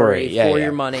pure story. Yeah, for yeah.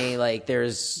 your money. Like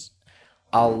there's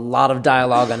a lot of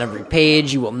dialogue on every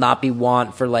page. You will not be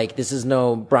want for like this is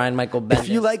no Brian Michael Bendis. If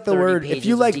you like the 30 word, pages if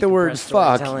you of like the word decompressed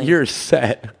fuck, storytelling. you're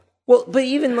set. Well, but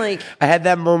even like I had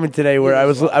that moment today where I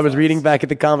was reading back at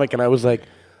the comic and I was like,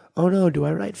 oh no, do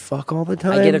I write fuck all the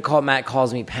time? I get a call. Matt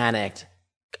calls me panicked.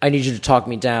 I need you to talk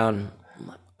me down.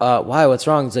 Why? What's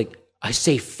wrong? It's like, I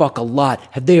say fuck a lot.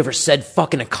 Have they ever said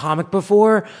fuck in a comic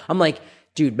before? I'm like,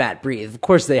 dude, Matt, breathe. Of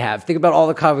course they have. Think about all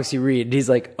the comics you read. And he's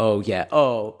like, oh yeah.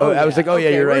 Oh, I was like, oh yeah,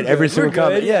 okay, you're right. Every single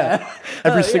comic. Yeah.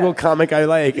 Every single comic I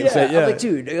like. Yeah. Yeah. I'm like,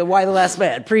 dude, Why the Last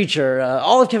Man, Preacher,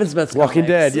 all of Kevin Smith's Walking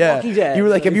comics. Dead, yeah. Walking Dead. You were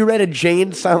like, have you read a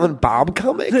Jane Silent Bob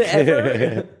comic?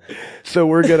 So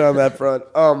we're good on that front.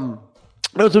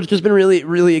 No, so it's just been really,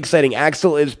 really exciting.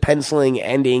 Axel is penciling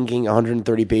and inking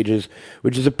 130 pages,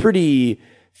 which is a pretty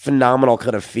phenomenal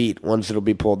kind of feat once it'll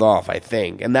be pulled off, I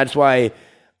think. And that's why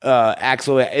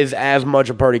Axel is as much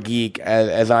a part of Geek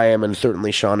as I am, and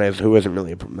certainly Sean is, who isn't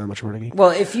really that much a part of Geek. Well,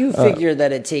 if you figure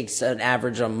that it takes an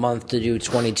average a month to do a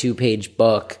 22-page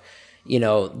book,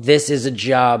 this is a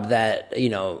job that,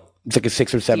 It's like a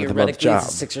 6 or 7 month theoretically job.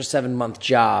 it's a 6 or 7 month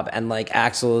job, and like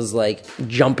Axel is like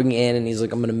jumping in, and he's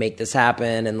like, I'm going to make this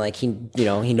happen, and like he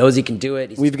knows he can do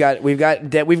it. We've got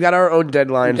our own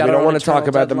deadlines. We don't want to talk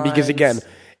about them because, again,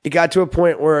 it got to a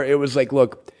point where it was like,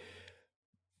 look,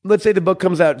 let's say the book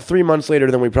comes out 3 months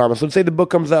later than we promised. Let's say the book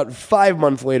comes out 5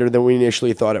 months later than we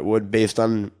initially thought it would, based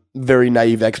on very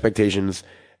naive expectations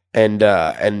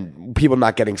and people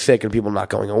not getting sick and people not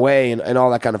going away and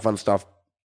all that kind of fun stuff.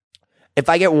 If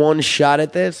I get one shot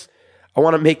at this, I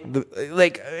want to make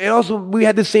we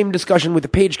had the same discussion with the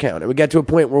page count, and we got to a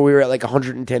point where we were at like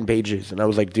 110 pages, and I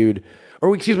was like, dude,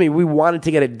 we wanted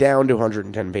to get it down to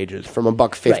 110 pages from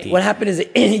 $150. Right. What happened is,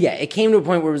 it came to a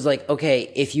point where it was like,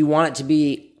 okay, if you want it to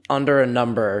be under a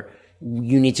number,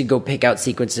 you need to go pick out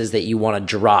sequences that you want to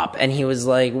drop. And he was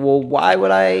like, well, why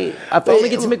would if I only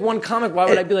get to make one comic, why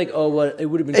would I be like, oh, well, it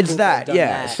would have been cool It's if I'd that, done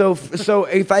yeah. that. So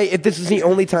if this is the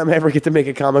only time I ever get to make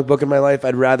a comic book in my life,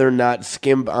 I'd rather not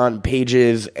skimp on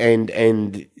pages and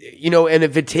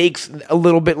if it takes a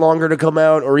little bit longer to come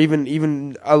out, or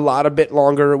even a lot a bit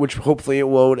longer, which hopefully it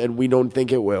won't, and we don't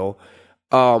think it will.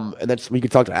 And we could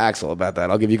talk to Axel about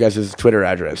that. I'll give you guys his Twitter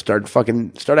address. Start a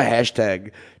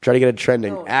hashtag. Try to get it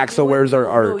trending. No, Axel, you know where's what? our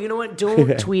art? No, you know what?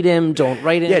 Don't tweet him. Don't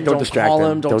write him. Yeah, don't distract call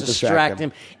him. him. Don't distract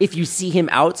him. If you see him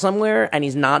out somewhere and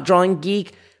he's not drawing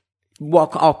Geek,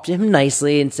 walk up to him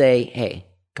nicely and say, hey,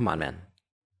 come on, man.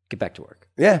 Get back to work.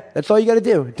 Yeah, that's all you got to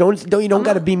do. You don't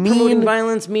got to be mean. Promoting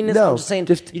violence, meanness. No, I'm just saying.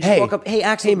 just, You just walk up. Hey,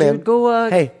 Axel, hey, man. dude, go.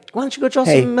 Hey. Why don't you go draw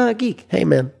Hey. some Geek? Hey,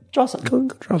 man. Draw something.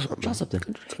 Go draw something. Draw something.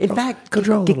 In fact, go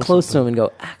draw a get little close to him and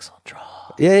go, Axel, draw.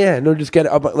 Yeah. No, just get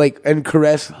up and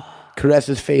caress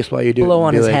his face while you do it. Blow and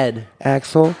on be his like, head.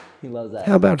 Axel, He loves that.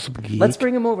 how about some Geek? Let's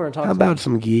bring him over and talk How to about him.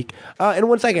 some Geek? And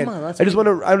 1 second, Come on, let's I just want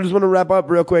to wrap up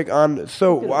real quick on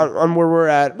where we're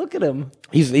at. Look at him.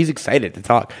 He's excited to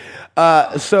talk.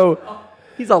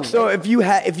 He's all So if you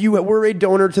were a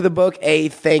donor to the book,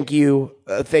 thank you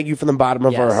from the bottom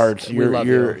of our Yes, hearts. we love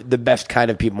You're you. the best kind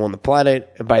of people on the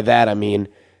planet. And by that I mean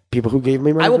people who gave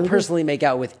me money. I for will the book. personally make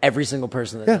out with every single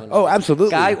person that donated. Oh, absolutely.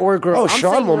 Guy or girl. Oh, I'm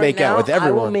Sean saying will right make out now, with I will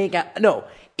everyone. make out. No,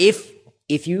 if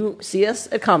you see us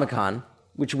at Comic-Con,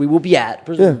 which we will be at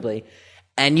presumably,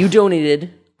 and you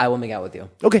donated, I will make out with you.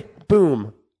 Okay,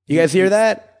 boom. You guys hear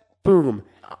that? Boom.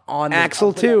 On Axel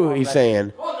I'll put that too. on He's record.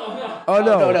 saying. Oh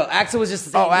no. No. Axel was just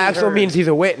saying. Oh, Axel means he's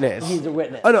a witness. He's a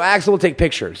witness. Oh no, Axel will take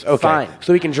pictures. Okay, Fine.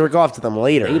 so he can jerk off to them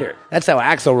later. That's how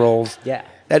Axel rolls. Yeah.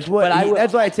 That's what. But I will-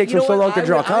 that's why it takes you him know so what? long to I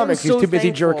draw would- I'm comics. He's so too busy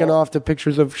thankful. jerking off to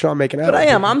pictures of Sean making out. But I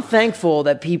am. I'm thankful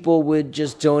that people would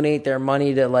just donate their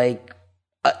money to like.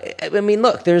 I mean,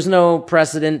 look, there's no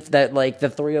precedent that like the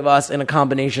three of us in a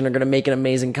combination are going to make an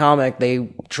amazing comic. They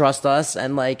trust us,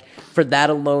 and like for that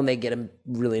alone, they get a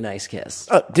really nice kiss.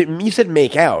 You said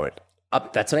make out.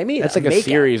 That's what I mean. That's like a Make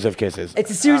series of kisses.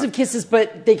 It's a series of kisses,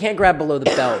 but they can't grab below the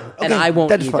belt, and I won't.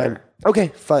 That's either. fine. Okay,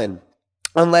 fine.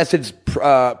 Unless it's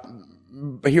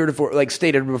heretofore, like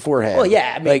stated beforehand. Well,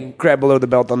 yeah, I mean- like grab below the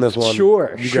belt on this one.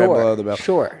 Sure, You sure, grab below the belt.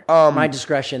 sure. My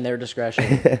discretion, their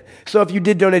discretion. So if you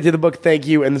did donate to the book, thank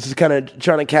you. And this is kind of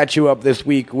trying to catch you up this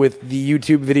week with the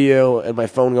YouTube video and my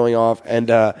phone going off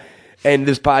and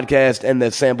this podcast and the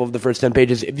sample of the first 10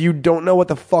 pages. If you don't know what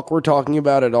the fuck we're talking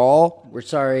about at all, We're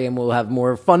sorry, and we'll have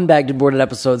more fun bagged and boarded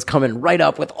episodes coming right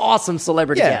up with awesome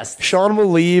celebrity guests. Sean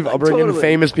will leave. I'll bring in Totally.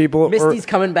 famous people. Misty's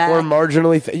coming back. Or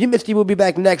marginally. Misty will be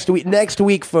back next week. Next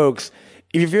week, folks.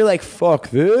 If you're like, fuck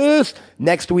this,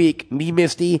 next week, me,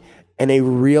 Misty, and a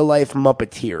real life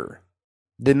Muppeteer.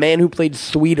 The man who played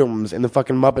Sweetums in the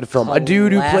fucking Muppet film. A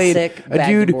dude who played Classic a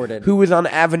dude backboarded. who was on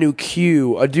Avenue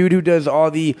Q. A dude who does all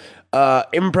the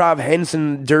Improv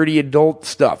Henson dirty adult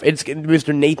stuff. It's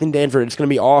Mr. Nathan Danford. It's going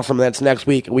to be awesome. That's next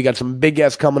week. We got some big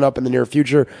guests coming up in the near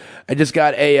future. I just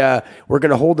got we're going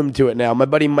to hold him to it now. My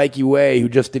buddy Mikey Way, who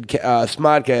just did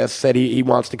Smodcast, said he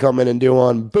wants to come in and do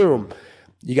one. Boom.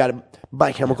 You got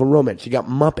My Chemical Romance. You got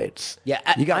Muppets. Yeah,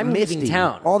 you got I'm Misty. leaving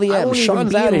town. All the I won't even Sean's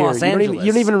be out in of here. Los You don't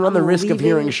Angeles. even run the I'm risk of leaving.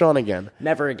 hearing Sean again.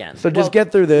 Never again. So just Well,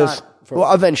 get through this. not for-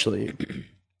 Well, eventually.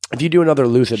 If you do another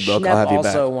Lucid book, I'll Schnepp have you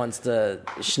also back. wants to.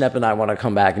 Schnepp and I want to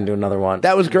come back and do another one.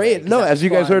 That was great. No, as you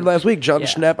guys heard last week, John Yeah.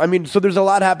 Schnepp. I mean, so there's a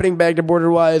lot happening back to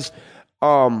border wise.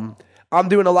 I'm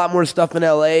doing a lot more stuff in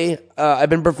LA. I've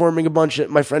been performing a bunch at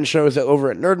my friend's shows over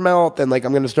at Nerdmouth, and like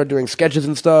I'm going to start doing sketches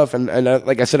and stuff. And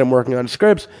like I said, I'm working on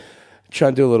scripts,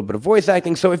 trying to do a little bit of voice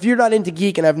acting. So if you're not into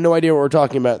geek and have no idea what we're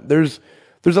talking about, there's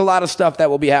a lot of stuff that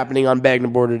will be happening on Bagged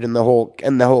and Boarded in the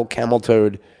whole Camel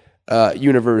Toad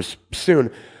universe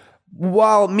soon.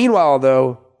 Meanwhile,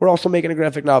 though, we're also making a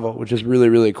graphic novel, which is really,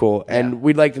 really cool. And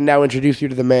we'd like to now introduce you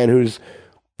to the man who's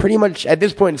pretty much, at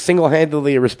this point,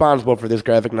 single-handedly responsible for this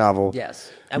graphic novel.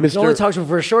 Yes. And we can only talk to him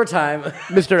for a short time.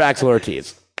 Mr. Axel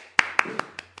Ortiz.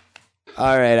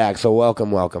 All right, Axel,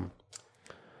 welcome. Oh,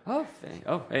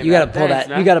 hey, You man, got to pull thanks, that.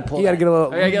 man. You got to pull You got to that. get a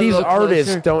little. I gotta get a These little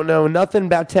artists closer. don't know nothing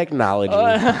about technology.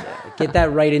 Get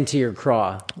that right into your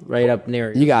craw, right up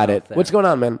near. You got it. there. What's going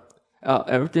on, man?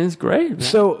 Everything's great. Man.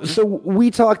 So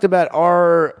we talked about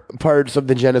our parts of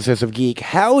the genesis of geek.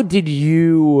 How did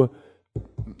you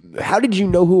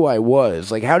know who I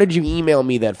was? Like, how did you email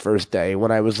me that first day when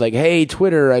I was like, "Hey,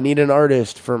 Twitter, I need an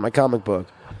artist for my comic book"?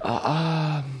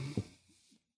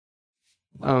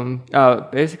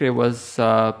 Basically, it was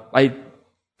I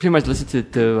pretty much listened to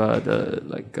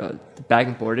the Bag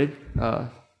and Boarded.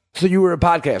 So you were a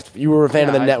podcast. You were a fan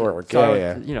of the I network.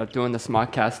 started, Yeah. doing the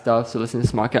Smodcast stuff. So listening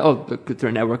to Smodcast. Oh, through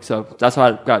the network. So that's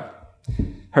how I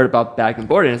heard about Bag and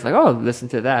Boarded. And it's like, oh, listen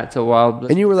to that. So while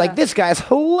And you were like, "This guy's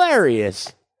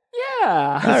hilarious."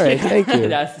 yeah, All right, thank you.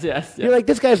 yes. You're like,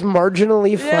 "This guy's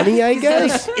marginally funny, I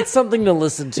guess." It's something to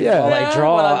listen to Yeah. while I Yeah,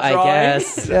 draw, while I'm I drawing.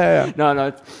 guess. Yeah.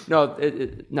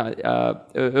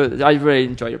 I really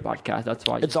enjoy your podcast. That's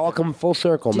why. It's all come full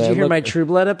circle, Did man. you hear Look- my True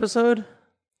Blood episode?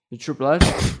 The True Blood.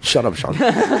 Shut up, Sean.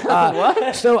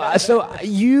 So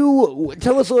you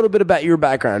tell us a little bit about your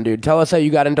background, dude. Tell us how you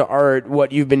got into art,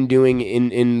 what you've been doing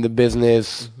in the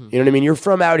business. You know what I mean? You're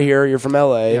from out here. You're from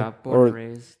LA. Yeah, born and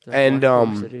raised. and,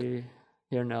 Washington City,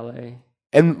 here in LA.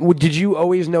 And did you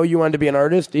always know you wanted to be an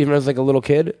artist, even as like a little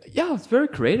kid? Yeah, it's very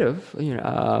creative.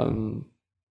 I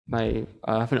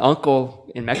have an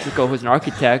uncle in Mexico who's an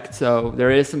architect, so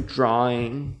there is some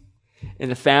drawing in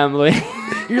the family.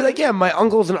 You're like, yeah, my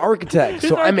uncle's an architect,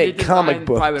 so I make comic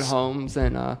books. Private homes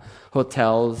and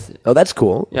hotels. Oh, that's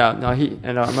cool. Yeah, no, I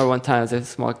remember one time as a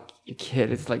small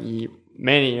kid, it's like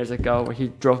many years ago, where he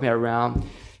drove me around,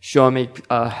 showing me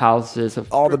houses of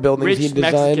All the buildings rich he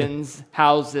designed? Mexicans'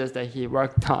 houses that he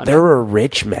worked on. There were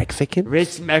rich Mexicans.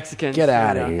 Rich Mexicans. Get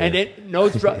outta here. And it, no,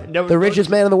 The richest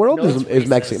man in the world is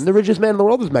Mexican. The richest man in the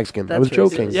world is Mexican. I was That's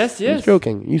joking. racist. Yes, I yes. was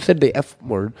joking. You said the F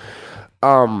word.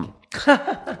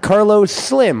 Carlos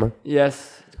Slim.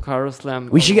 Yes, Carlos Slim.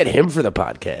 We should get him for the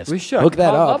podcast. We should hook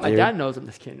that Oh, up. My dude. dad knows I'm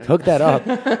just kidding. Hook that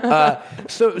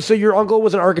up. So your uncle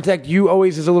was an architect. You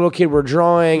always, as a little kid, were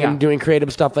drawing and Yeah. doing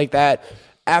creative stuff like that.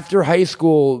 After high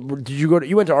school, did you go?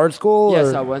 You went to art school?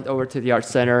 Yes, or? I went over to the art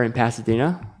center in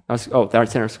Pasadena. The art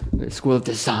center School of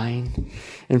Design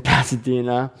in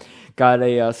Pasadena. Got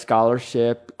a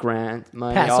scholarship, grant,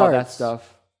 money, Pass all that Arts.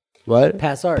 stuff. What?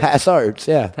 Pass Arts. Pass Arts.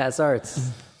 Yeah, Pass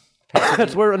Arts.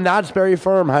 that's where Knott's Berry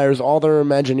Farm hires all their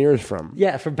Imagineers from.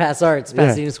 Yeah, from Pass Arts,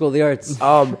 Pasadena School of the Arts.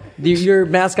 Your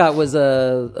mascot was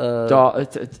a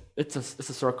It's a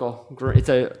circle.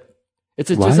 It's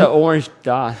just an orange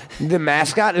dot. The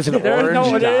mascot is an There is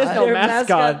orange there is dot. no their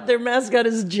mascot. Their mascot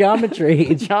is geometry.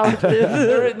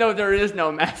 there is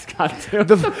no mascot.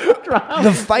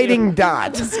 The fighting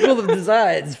dot. School of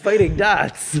Designs, fighting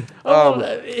dots.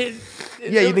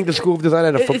 Yeah, you think the School of Design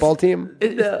had a football team?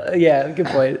 Yeah, good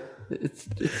point. It's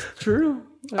true.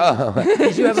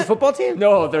 Did you have a football team?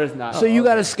 No, there is not. So you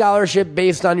got a scholarship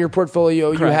based on your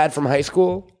portfolio you Correct. had from high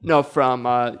school? No, from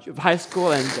high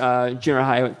school and junior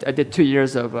high. I did 2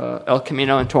 years of El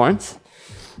Camino in Torrance.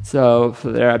 So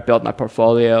from there, I built my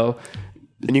portfolio.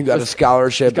 And you got a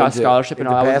scholarship. Got a scholarship, and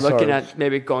I was Pass looking Arts. at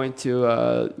maybe going to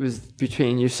it was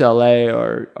between UCLA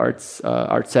or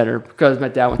Art Center because my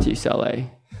dad went to UCLA.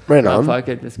 Right So on. fuck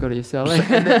it, let's go to UCLA.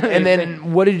 And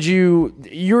then what did you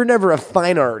were never a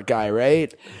fine art guy,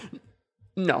 right?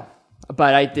 No,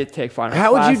 but I did take fine art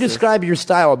How would you classes. describe your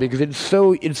style? Because it's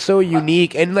so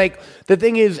unique, and like the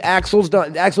thing is, Axel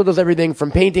does everything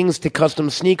from paintings to custom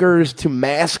sneakers to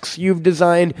masks you've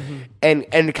designed,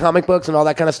 and comic books and all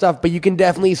that kind of stuff. But you can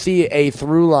definitely see a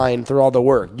through line through all the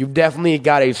work. You've definitely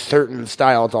got a certain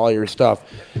style to all your stuff.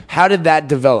 How did that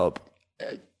develop?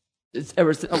 It's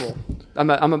ever since,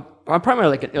 I'm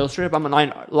primarily like an illustrator, but I'm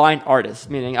a line artist,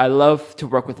 meaning I love to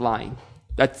work with line.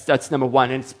 That's number one,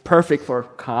 and it's perfect for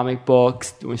comic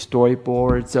books, doing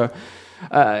storyboards.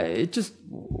 It just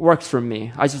works for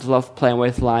me. I just love playing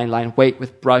with line weight,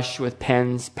 with brush, with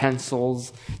pens,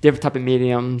 pencils, different type of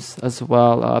mediums as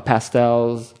well,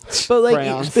 pastels. But like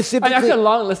crayons. specifically, I got a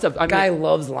long list of. Guy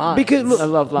loves lines. because look, I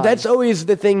love lines. that's always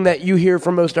the thing that you hear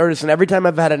from most artists. And every time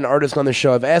I've had an artist on the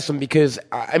show, I've asked them because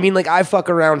I mean, like I fuck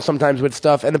around sometimes with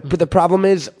stuff, and the problem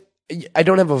is I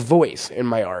don't have a voice in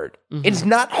my art. It's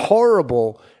not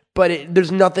horrible. But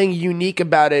there's nothing unique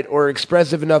about it or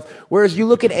expressive enough. Whereas you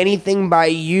look at anything by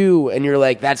you and you're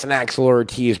like, that's an Axel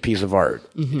Ortiz piece of art.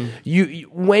 You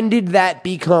when did that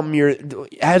become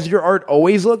has your art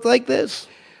always looked like this?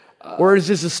 Or is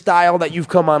this a style that you've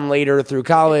come on later through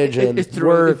college and It's through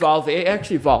work? evolving. It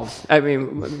actually evolves. I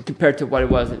mean, compared to what it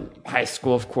was in high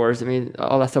school, of course. I mean,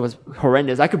 all that stuff was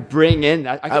horrendous. I could bring in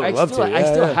that. I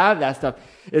still have that stuff.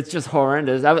 It's just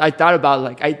horrendous. I thought about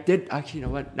like I did actually. You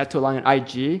know what? Not too long on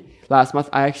IG last month.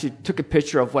 I actually took a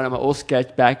picture of one of my old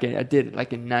sketch back in. I did it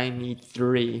like in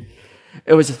 '93.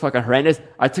 It was just fucking horrendous.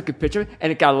 I took a picture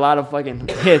and it got a lot of fucking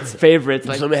hits, favorites.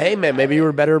 Like, So, hey man, maybe you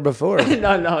were better before.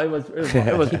 no, it was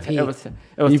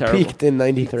You terrible. peaked in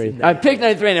 '93. I picked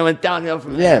 '93 and it went downhill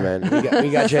from Yeah, there. man. We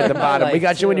got you at the bottom. We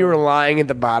got you when you were lying at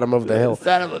the bottom of the hill.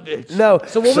 Son of a bitch. No.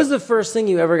 So what was the first thing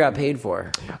you ever got paid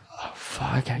for?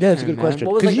 Fuck. Yeah, that's a good question.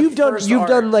 What was, Because like, the you've first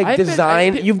done art? like I've been-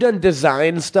 design. You've done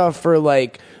design stuff for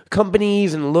like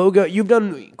companies and logo. You've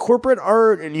done corporate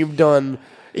art, and you've done.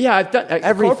 Yeah, I've done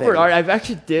Everything. corporate art. I've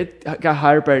actually got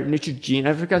hired by Neutrogena.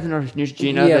 I forgot to know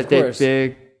Neutrogena. Yeah, that of they course.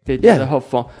 big. They did Yeah. the whole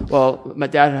phone. Well, my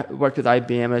dad worked with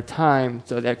IBM at the time,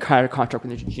 so they had a contract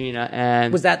with Neutrogena.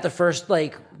 And Was that the first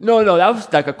like? no, that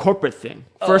was like a corporate thing.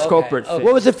 First okay, corporate okay. thing.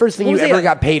 What was the first thing What you was it ever like-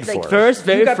 got paid like for? First,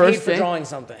 very you got first paid thing. for drawing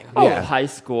something. Oh, Yeah. high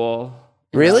school.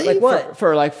 Really? Like what?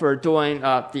 For doing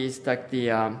these like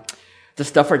the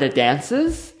stuff for the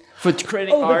dances. For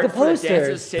creating Oh, like art the for the posters.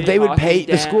 dancers. Sadie They would Hawkins pay. The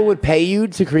dance. school would pay you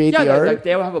to create Yeah, the art. like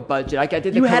they would have a budget. Like I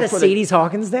did. You the had a cover for the- Sadie's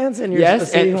Hawkins dance, and you're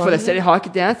Yes, Sadie and for the Hawkins? Sadie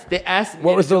Hawkins dance, they asked me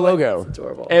What was to the do it. logo?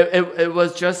 Adorable. It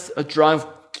was just a drawing of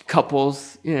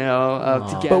couples,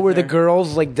 together. But were the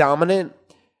girls like dominant?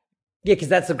 Yeah, because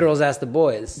that's the girls ask the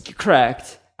boys.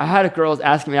 correct? I had a girls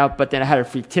asking me out, but then I had a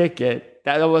free ticket.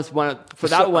 That was one. For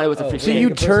that one, it was a free So ticket. you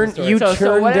turned So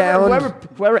down.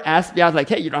 whoever asked me out, like,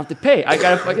 hey, you don't have to pay. I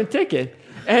got a fucking ticket.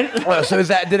 And Oh, so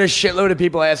did a shitload of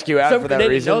people ask you out so for they that didn't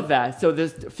reason? know that. So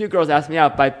there's a few girls asked me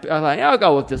out, but I was like, yeah, I'll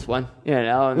go with this one.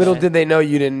 And Little then did they know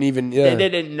you didn't even. they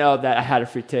didn't know that I had a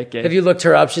free ticket. Have you looked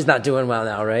her up? She's not doing well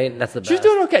now, right? That's the best. She's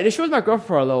doing okay. She was my girlfriend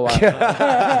for a little while.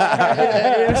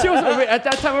 She was at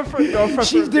that time her girlfriend.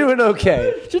 She's doing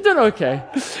okay. She's doing okay.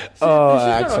 Oh, She's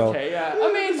Axel. doing okay. Yeah.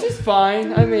 I mean, she's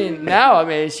fine. I mean, now,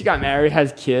 she got married,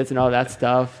 has kids, and all that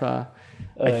stuff.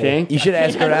 I think You should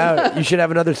ask her out. You should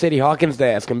have another Sadie Hawkins to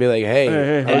ask and be like,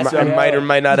 "Hey, I might or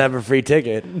might not have a free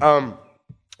ticket."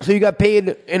 So you got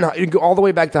paid you go all the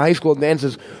way back to high school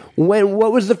dances.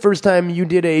 What was the first time you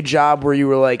did a job where you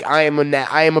were like, I am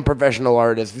a professional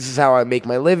artist. This is how I make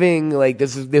my living. Like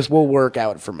this will work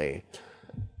out for me.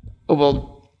 Oh,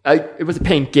 well, it was a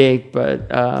paying gig, but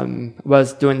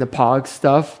was doing the Pog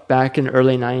stuff back in the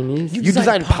early 90s. You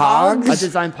designed Pogs? I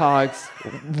designed Pogs.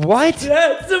 What?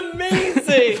 That's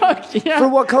amazing. Fuck yeah. For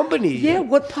what company? Yeah,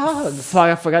 what pogs? Fuck,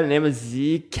 I forgot the name of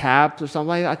Z Caps or something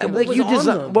like that. I think Like was you on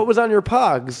designed. them? What was on your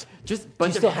Pogs? just a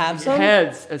bunch still of have some?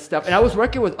 heads and stuff. And I was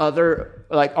working with other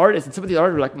like artists, and some of these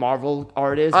artists were like Marvel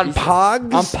artists. On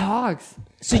Pogs? On Pogs.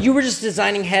 So you were just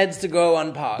designing heads to go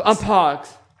on pogs. On Pogs.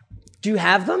 Do you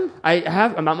have them? I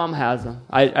have. My mom has them.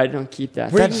 I don't keep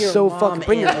that. That's your so mom fucking.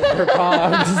 Bring and your, her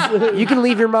pogs. you can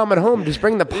leave your mom at home. Just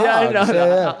bring the Pogs. Yeah, I know.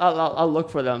 Yeah. I'll look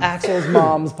for them. Axel's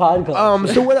mom's pod club.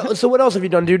 So what else have you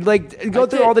done, dude? Like, go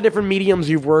through did- all the different mediums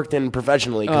you've worked in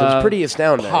professionally, because it's pretty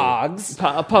astounding. Pogs.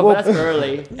 But that's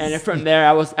early, and from there,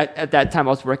 I was at that time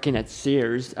I was working at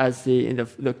Sears as in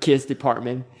the kids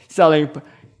department, selling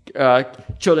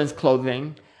children's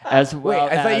clothing as well.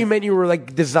 Wait, I thought you meant you were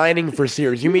like designing for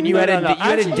Sears. You mean you No, had no, a no. you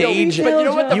had a Actually, day no, job? but you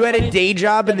know what the You had a funny- day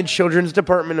job in the children's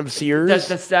department of Sears.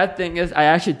 The sad thing is, I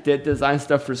actually did design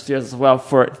stuff for Sears as well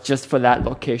for that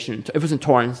location. It was in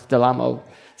Torrance, Del Amo,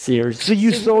 Sears. So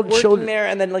you sold working children. there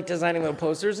and then like designing little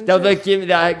posters and They'll shit?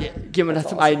 like give me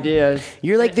some ideas.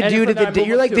 You're like the And dude from at there, I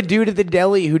you're like the moved dude at the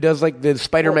deli who does like the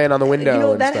Spider-Man on the window. You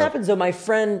know, and that stuff. happens though.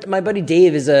 My buddy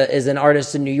Dave is an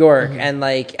artist in New York, and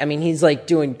like, I mean, he's like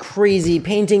doing crazy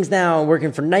paintings now, and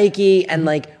working for Nike, and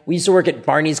like, we used to work at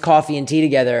Barney's Coffee and Tea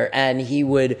together, and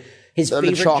his On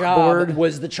the favorite chalkboard? job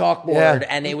was the chalkboard, Yeah.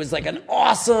 and it was like an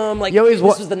awesome, like, You always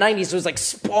this was the 90s, so it was like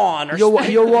Spawn or You'll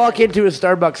walk into a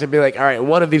Starbucks and be like, all right,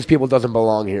 one of these people doesn't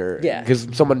belong here. Yeah. Because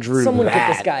someone drew someone that.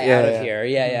 get this guy out of here.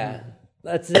 Yeah.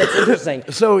 That's interesting.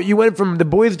 So you went from the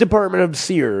boys department of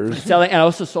Sears Selling, and I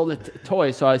also sold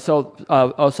toys. So I sold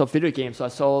also video games. So I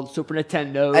sold Super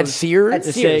Nintendo at Sears. At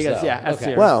the Sears, Segas, though. yeah, at Okay.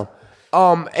 Sears. Wow.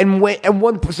 When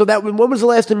was the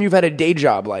last time you've had a day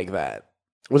job like that?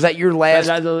 Was that your last?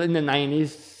 That was in the 90s.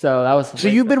 So that was. So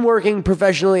you've been working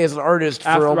professionally as an artist for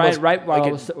After, almost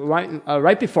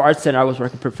right before Art Center, I was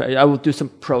working I would do some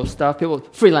pro stuff.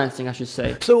 Freelancing, I should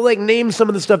say. So like name some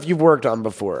of the stuff you've worked on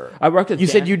before. I worked with You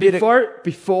said you did it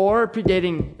before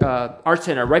predating Art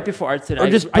Center. Right before Art Center, Or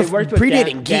just I worked with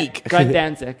predating Geek. Grant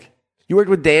Danzig. You worked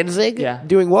with Danzig? Yeah.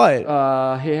 Doing what?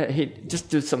 He just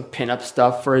did some pinup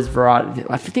stuff for his Verotic.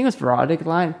 I think it was Verotic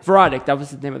line. Verotic, that was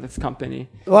the name of this company.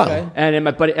 Wow. Okay. And then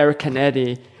my buddy Eric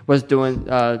Canetti was doing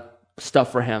stuff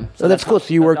for him. So that's cool.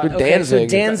 So you worked with Okay, Danzig.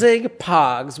 so Danzig,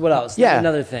 Pogs, what else? Yeah.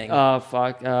 Another thing.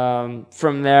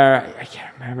 From there, I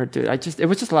can't remember, dude. It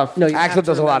was just a lot of. No, you have Axel to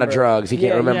does a lot of remember. drugs. He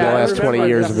can't remember the I last 20 remember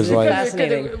years of his that. life.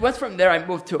 Fascinating. Once from there, I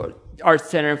moved to Art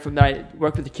Center, and from there, I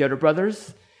worked with the Kyoto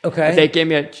Brothers. Okay. They gave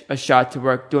me a shot to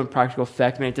work doing practical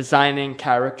effects, designing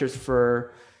characters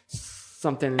for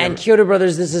something. And Kyoto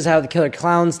Brothers, this is how the Killer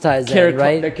Clowns ties in,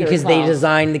 right? The Killer Because they Clowns.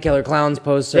 designed the Killer Clowns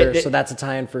poster, They- so that's a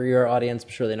tie-in for your audience. I'm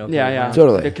sure they know. Killer yeah, Clowns.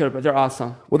 Totally. The Kyoto Brothers, they're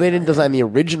awesome. Well, they didn't design the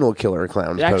original Killer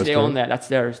Clowns Actually, poster. they own that. That's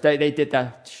theirs. They did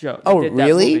that show. Oh, They did that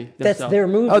really? movie That's themselves. their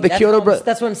movie. Oh, the That's Kyoto what I'm- Bro-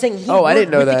 That's what I'm saying. He Oh, I didn't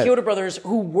worked know with that. the Kyoto Brothers,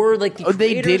 who were like the Oh,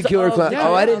 they did creators Killer of- Clowns. Yeah,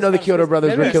 Oh, I didn't know the Kyoto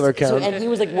Brothers were Killer So, Clowns. and he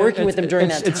was like working with them during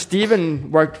that time. Steven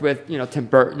worked with Tim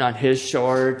Burton on his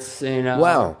shorts.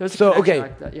 Wow. There was a So, connection okay.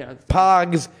 like that, yeah.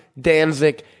 Pogs,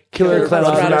 Danzig, Killer Killer Clowns Clowns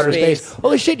from from Outer Outer Space. Space.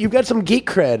 Holy shit, you've got some geek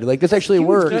cred. Like, this actually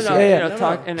works. No,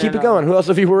 Yeah. Keep it going. Who else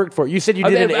have you worked for? You said you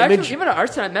did an actually, image. even at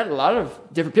Art Center, I met a lot of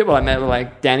different people. I met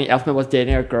like Danny Elfman was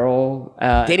dating a girl.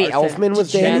 Danny Art Center- Elfman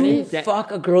was Did dating? you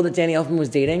fuck a girl that Danny Elfman was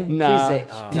dating? No. Please say,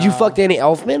 Did you fuck Danny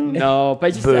Elfman? No, but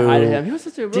I just said hi to Boo. him. He was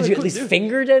such a really Did you cool at least dude.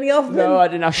 finger Danny Elfman? No, I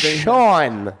did not think.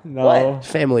 Sean. No.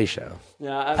 Family show.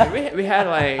 Yeah, I mean, we had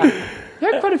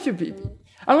quite a few people.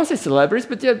 I don't want to say celebrities,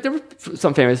 but yeah, there were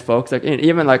some famous folks. Like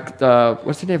even like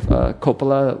what's her name?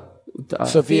 Coppola.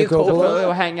 Sophia Coppola. They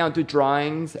would hang out and do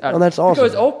drawings. Oh, that's awesome.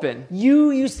 Because it was open.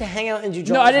 You used to hang out and do drawings.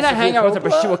 No, I did not with hang Sofia out with her,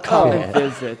 but she would come Coppola? and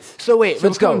visit. So wait, She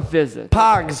let's would come go. and visit.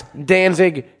 Pogs,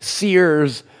 Danzig,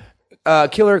 Sears,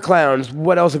 Killer Clowns.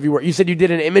 What else have you worked? You said you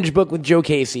did an image book with Joe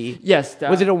Casey. Yes.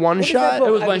 Was it a one What is that shot? book?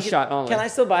 It was I one mean, shot only. Can I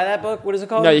still buy that book? What is it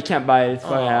called? No, you can't buy it. It's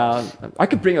fine out. I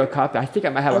could bring you a copy. I think I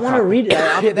might have I a want copy. to read it. I'm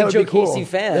Yeah, a that big would Joe be cool. Casey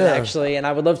fan, Yeah. actually, and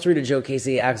I would love to read a Joe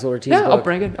Casey, Axel Ortiz Yeah, book. I'll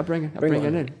bring it. I'll bring it Bring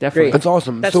in. one. Definitely. Great. That's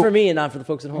awesome. That's So- for me and not for the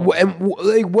folks at home.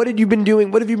 What have you been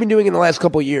doing? What have you been doing in the last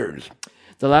couple of years?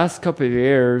 The last couple of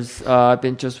years, I've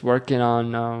been just working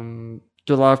on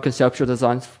do a lot of conceptual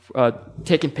designs,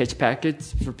 taking pitch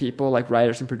packets for people like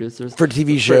writers and producers For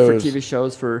TV for shows. TV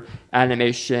shows, for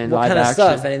animation, What live kind of action.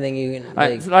 stuff? Anything you can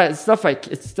like? It's like stuff like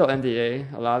it's still NDA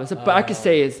a lot of stuff, but I could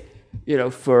say is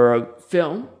for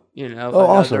film,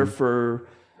 awesome. for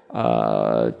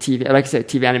TV, like I said,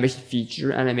 TV animation,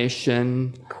 feature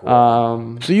animation.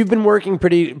 So you've been working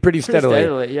pretty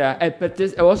steadily. Yeah. But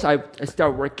this also, I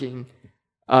started working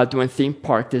doing theme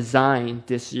park design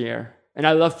this year, and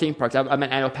I love theme parks. I'm an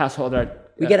annual pass holder.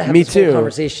 We gotta have Me this whole too.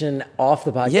 conversation off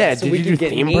the podcast. Yeah, so did we you can do get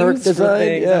theme names park for design?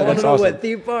 things. Yeah, I want that's to know awesome. what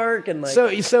theme park and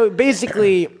like. So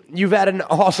basically, you've had an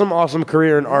awesome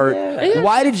career in art. Yeah,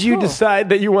 Why did you cool. decide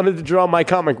that you wanted to draw my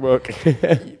comic book?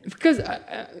 Because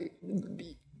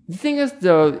the thing is,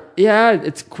 though, yeah,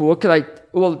 it's cool. Cause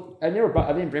I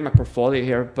didn't bring my portfolio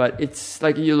here, but it's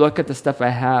like you look at the stuff I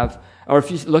have, or if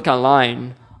you look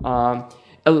online,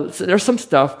 so there's some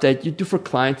stuff that you do for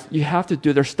clients. You have to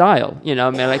do their style,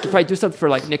 Like if I do something for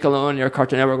like Nickelodeon or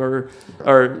Cartoon Network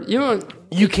or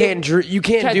you can't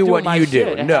do what my you shit.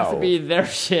 do. It has to be their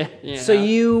shit. So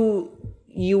you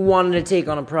wanted to take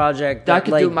on a project That I that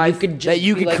could like do my- you could just that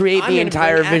you be could like, create I'm the gonna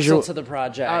entire bring Axel visual- to the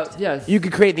project. yes, You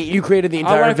created the I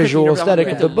entire wanna visual create the- aesthetic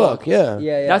I of wanna the create book. the Yeah.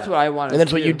 yeah. that's what I wanted. And that's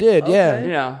to what do. you did. Yeah.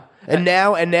 Yeah. And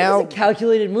now It's a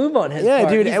calculated move on his Yeah, part.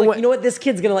 dude, He's and like, what- you know what? This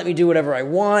kid's gonna let me do whatever I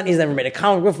want. He's never made a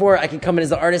comic before. I can come in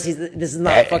as an artist. This is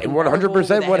not Eh, fucking 100%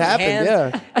 Marvel with what the happened,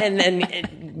 hands.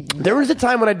 And There was a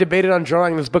time when I debated on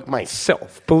drawing this book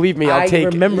myself. Believe me, I'll take it. I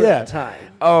remember that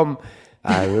time.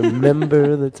 I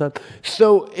remember the time.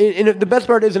 So, the best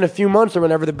part is in a few months or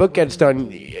whenever the book gets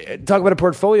done, talk about a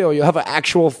portfolio. You'll have an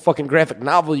actual fucking graphic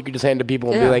novel you can just hand to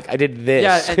people and be like, I did this.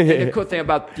 Yeah, and the cool thing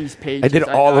about these pages, I did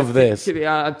all of this. To be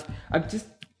honest, I'm just,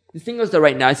 the thing is that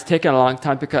right now it's taking a long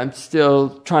time because I'm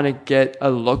still trying to get a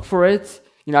look for it.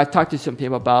 You know, I talked to some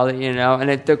people about it, you know,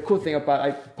 and the cool thing about I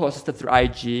posted stuff through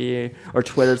IG or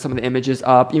Twitter, some of the images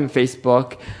up, even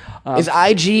Facebook. Is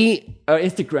IG...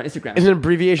 Instagram. Is it an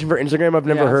abbreviation for Instagram I've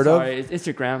never heard of? It's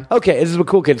Instagram. Okay, this is what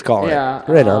cool kids call it. Yeah.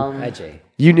 Right on. IG.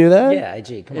 You knew that? Yeah,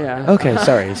 IG. Come on. Yeah. Okay,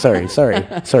 sorry,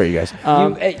 you guys.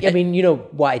 I mean, you know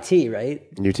YT, right?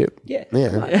 You too. Yeah.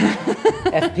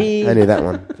 FP. I knew that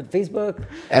one. Facebook.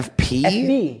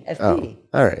 FP? FB. Oh,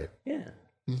 all right. Yeah.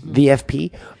 The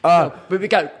FP? But we've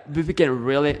been getting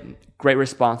really great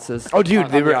responses. Oh, dude,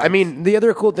 I mean, the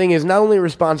other cool thing is not only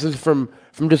responses from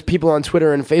just people on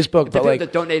Twitter and Facebook, but like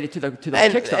that donated to the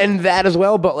and Kickstarter. And that as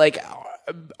well, but like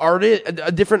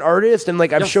a different artist, and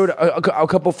like I've showed a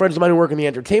couple friends of mine who work in the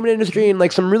entertainment industry, and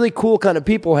like some really cool kind of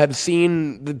people have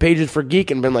seen the pages for Geek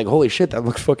and been like, holy shit, that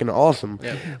looks fucking awesome.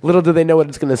 Yep. Little do they know what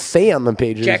it's going to say on the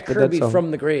pages. Jack Kirby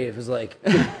from the grave was like,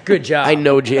 good job. I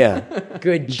know, yeah.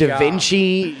 Good job. Da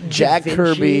Vinci, Jack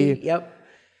Kirby.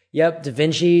 Yep. Da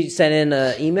Vinci sent in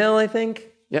an email, I think.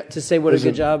 Yep. To say what a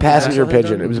good job. Passenger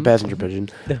pigeon. It was a passenger pigeon.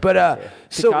 But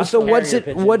so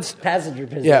what's passenger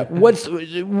pigeon? Yeah.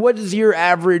 What is your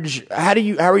average? How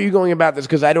are you going about this?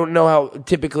 Because I don't know how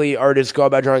typically artists go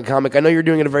about drawing a comic. I know you're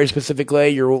doing it a very specific way.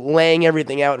 You're laying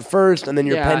everything out first, and then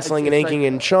you're penciling and inking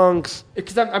in chunks.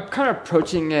 Because I'm kind of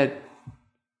approaching it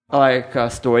like a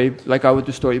story, like I would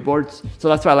do storyboards. So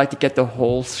that's why I like to get the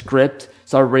whole script.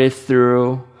 So I'll read it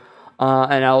through,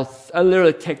 and I'll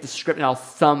literally take the script and I'll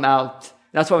thumb out.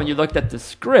 That's why when you looked at the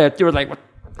script, you were like, "What?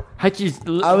 How'd you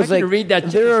read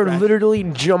that?" There are literally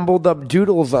jumbled up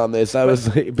doodles on this. I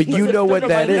was like, but you know what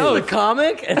that is. The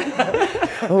comic?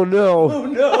 Oh no! Oh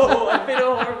no! I made a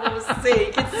horrible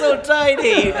mistake. It's so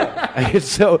tiny.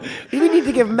 So you need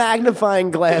to give magnifying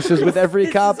glasses with every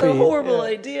copy. It's a horrible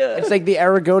idea. It's like the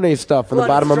Aragone stuff on the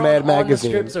bottom of Mad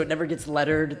Magazine. The script so it never gets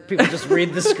lettered. People just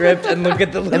read the script and look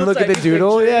at the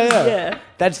doodle. Pictures. Yeah.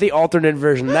 That's the alternate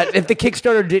version. That if the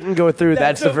Kickstarter didn't go through,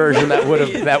 that's the version that would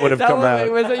have come out.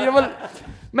 You know what?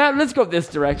 Matt, let's go this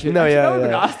direction. No, that would have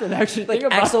been awesome, actually. Like,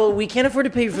 Axel, we can't afford to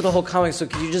pay for the whole comic, so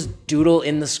could you just doodle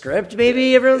in the script,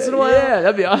 maybe, every once in a while? Yeah,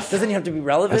 that'd be awesome. Doesn't have to be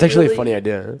relevant. That's actually really. a funny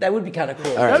idea. That would be kind of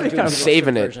cool. All right, that'd be kind of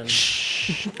saving it.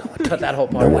 Shh. Cut that whole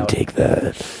part out. No one take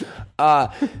that.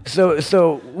 So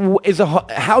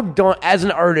as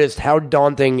an artist, how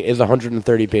daunting is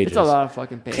 130 pages? It's a lot of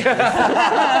fucking pages.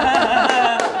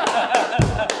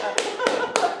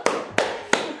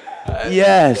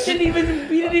 Yes. We didn't even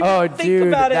think dude,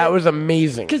 about it. that was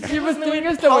amazing. Because you were thinking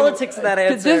the politics of that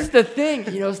answer. This is the thing,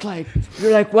 you know. It's like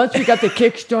you're like, once we got the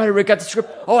Kickstarter, we got the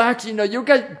script. Oh, actually, no, you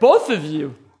guys, both of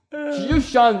you. You,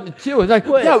 Sean, too. It's like,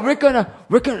 yeah, we're gonna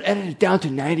edit it down to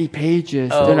 90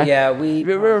 pages. Oh, yeah, we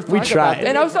tried.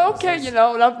 And I was like, okay, you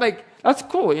know, and I'm like, that's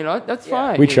cool, you know, that's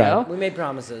fine. We tried. You know? We made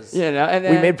promises. You know, and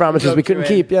then we made promises we couldn't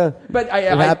keep. Yeah, but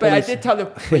I did tell them,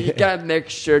 you gotta make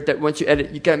sure that once you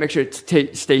edit, you gotta make sure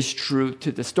it stays true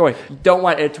to the story. You don't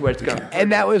want to edit to where it's going.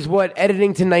 And that was what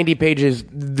editing to 90 pages.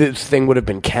 This thing would have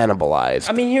been cannibalized.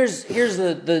 I mean, here's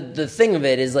the thing of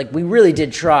it is like we really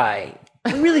did try.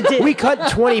 We really did. We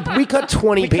cut 20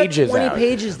 pages 20 out.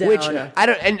 pages down. Which I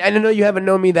don't know you haven't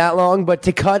known me that long, but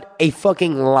to cut a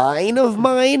fucking line of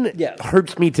mine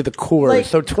hurts me to the core. Like,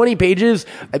 so 20 pages,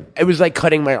 it was like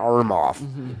cutting my arm off.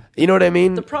 Mm-hmm. You know what I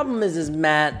mean? The problem is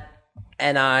Matt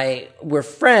and we're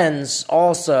friends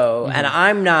also, and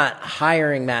I'm not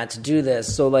hiring Matt to do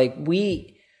this. So like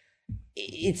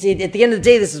at the end of the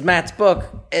day, this is Matt's book.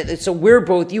 So we're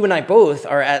both, you and I both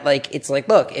are at like, it's like,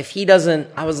 look, if he doesn't,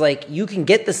 I was like, you can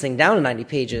get this thing down to 90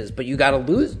 pages, but you got to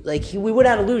lose, like we would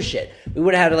have had to lose shit. We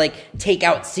would have had to like take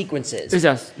out sequences.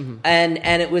 Yes. Mm-hmm.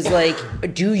 And it was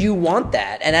like, do you want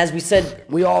that? And as we said,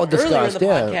 we all discussed earlier in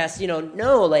the podcast, you know,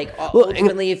 no, like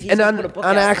ultimately if he's going to put a book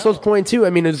on out, Axel's point too,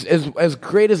 I mean, as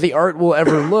great as the art will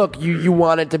ever look, you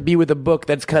want it to be with a book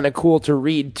that's kind of cool to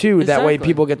read too. Exactly. That way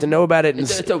people get to know about it. And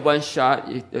it's a one shot.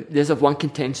 There's a one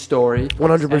contained story.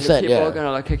 100%. People are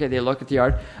gonna like, okay, they look at the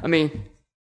art. I mean,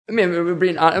 we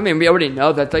already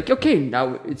know that. Like, okay,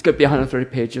 now it's gonna be 130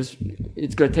 pages.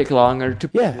 It's gonna take longer to.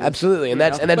 Yeah, absolutely, and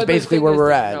that's basically where we're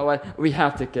at. You know what? We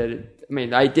have to get it. I mean,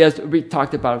 the ideas we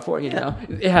talked about before. You know,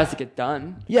 it has to get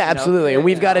done. Yeah, absolutely, and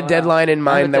we've got a deadline in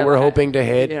mind that we're hoping to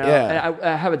hit. You know, yeah, and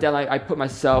I have a deadline I put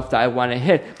myself that I want to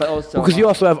hit, but also because you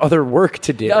also have other work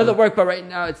to do. The other work, but right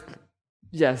now it's.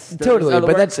 Yes, Totally,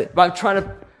 but that's it. But I'm trying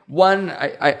to.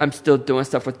 I'm still doing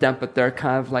stuff with them, but they're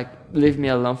kind of like leave me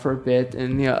alone for a bit,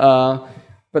 and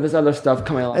but there's other stuff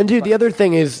coming along. And dude, the other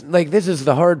thing is like this is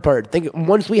the hard part.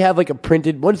 Once we have like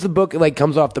once the book like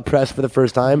comes off the press for the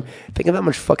first time, think of how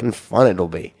much fucking fun it'll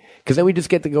be. Because then we just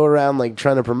get to go around like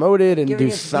trying to promote it and do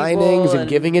signings and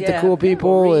giving it to cool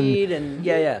people and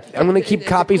I'm gonna keep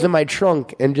copies in my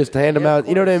trunk and just hand them out.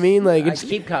 You know what I mean? Like I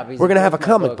keep copies. We're gonna have a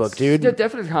comic book, dude. Yeah,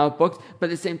 definitely comic books, but at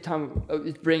the same time,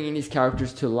 it's bringing these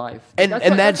characters to life.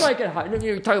 That's why I get hired.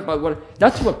 You talk about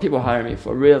that's what people hire me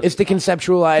for. Really, it's to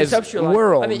conceptualize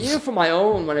worlds. I mean, even for my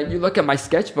own, you look at my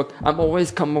sketchbook, I'm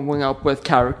always coming up with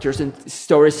characters and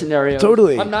story scenarios.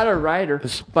 Totally. I'm not a writer,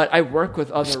 but I work with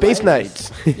other Space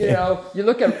writers. Knights. You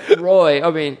look at Roy.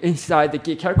 I mean, inside the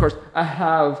Geek Headquarters, I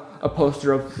have a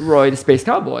poster of Roy the Space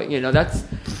Cowboy. That's.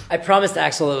 I promised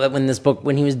Axel that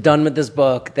when he was done with this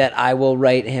book, that I will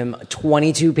write him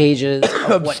 22 pages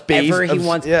of whatever he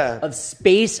wants of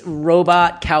space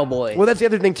robot cowboy. Well, that's the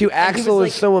other thing too. Axel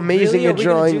is so amazing at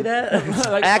drawing. Do that?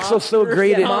 Like Axel's so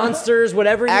great at monsters,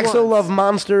 whatever. Axel loved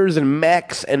monsters and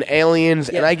mechs and aliens,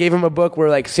 and I gave him a book where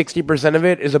like 60% of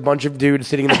it is a bunch of dudes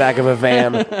sitting in the back of a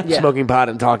van smoking pot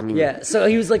and talking. Yeah. So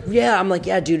he was like, I'm like,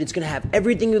 yeah, dude, it's gonna have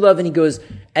everything you love, and he goes.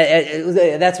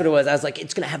 That's what it was. I was like,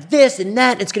 it's gonna have this and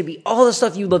that. It's gonna be all the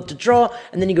stuff you love to draw.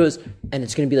 And then he goes, and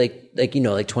it's gonna be like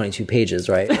 22 pages,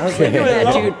 right? I was like,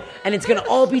 yeah, dude. And it's gonna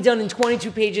all be done in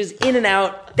 22 pages, in and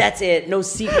out. That's it. No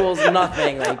sequels,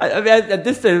 nothing. Like, I mean, at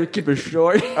this time, keep it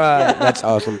short. That's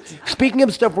awesome. Speaking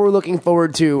of stuff we're looking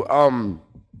forward to,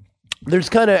 there's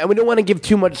kind of, and we don't want to give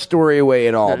too much story away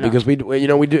at all because we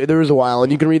do. There is a while,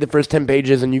 and you can read the first 10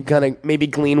 pages, and you kind of maybe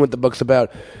glean what the book's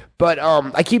about. But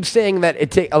I keep saying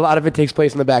that a lot of it takes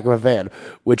place in the back of a van,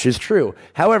 which is true.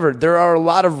 However, there are a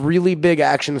lot of really big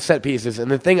action set pieces,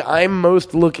 and the thing I'm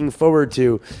most looking forward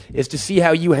to is to see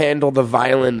how you handle the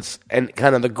violence and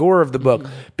kind of the gore of the book,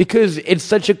 because it's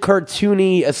such a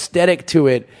cartoony aesthetic to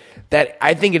it that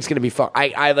I think it's going to be fun.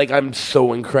 I'm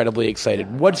so incredibly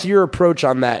excited. What's your approach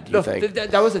on that, do you think?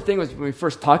 That was the thing was when we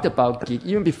first talked about Geek,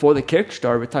 even before the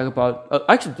Kickstarter, we talked about,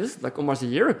 actually this is like almost a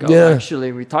year ago,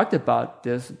 actually, we talked about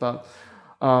this, about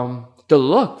the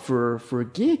look for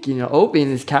Geek, Obi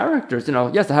and his characters.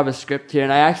 Yes, I have a script here,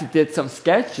 and I actually did some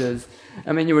sketches.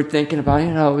 I mean, you were thinking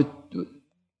about,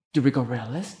 do we go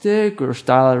realistic or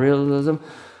style of realism?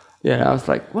 I was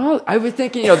like, well, I was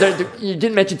thinking, you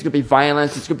didn't mention it's going to be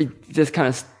violence. It's going to be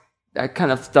that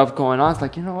kind of stuff going on. It's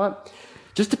like, you know what?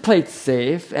 Just to play it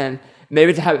safe and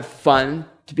maybe to have it fun,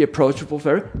 to be approachable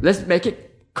let's make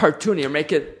it cartoony or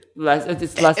make it less.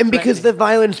 It's less. And because the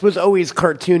violence was always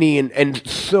cartoony and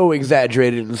so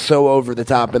exaggerated and so over the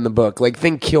top in the book, like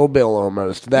think Kill Bill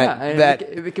almost.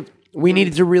 We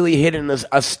needed to really hit in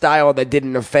a style that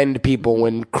didn't offend people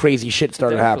when crazy shit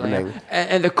started happening.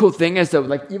 And the cool thing is that,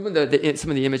 like, even some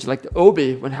of the images, like the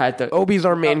Obi, Obi's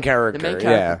our main character. The main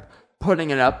character,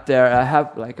 putting it up there, I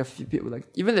have like a few people, like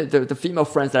even the female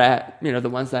friends that the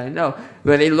ones that I know,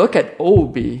 when they look at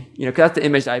Obi, because that's the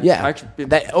image actually.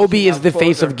 That Obi is the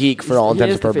face of Geek for all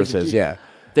intents and purposes. Yeah,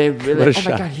 they really. Oh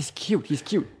my god, he's cute. He's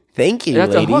cute. Thank you,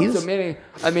 that's ladies. So maybe,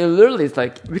 literally, it's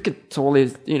like, we could totally,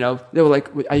 they were like,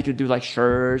 you could do like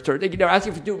shirts, or they're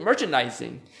asking if we do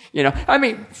merchandising,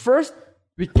 first,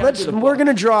 we're going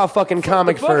to draw a fucking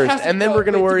comic first, and then we're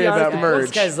going to worry about merch.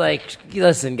 This guy's like,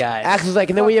 listen, guys. Axel's like,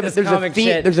 and then we have,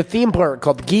 there's a theme park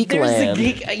called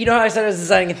Geekland. You know how I said I was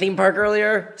designing a theme park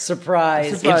earlier?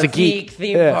 Surprise. It's a geek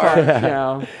theme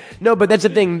park. No, but that's the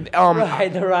thing.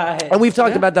 Ride the ride. And we've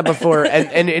talked about that before,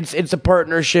 and it's a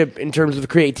partnership in terms of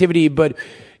creativity, but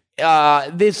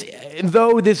it's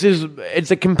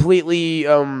a completely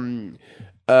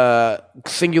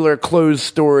singular closed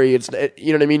story. It's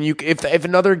you know what I mean. If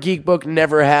another Geek book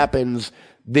never happens,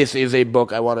 this is a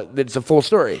book I want to. It's a full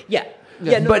story. Yeah.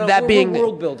 Being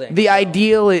world building. The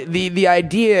idea,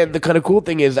 the kind of cool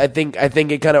thing is, I think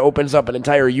it kind of opens up an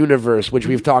entire universe, which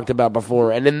we've talked about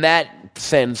before, and in that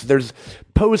sense, there's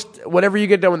whenever you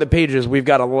get done with the pages, we've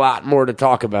got a lot more to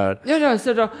talk about. This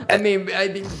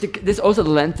also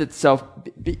lends itself,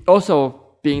 also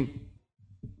being.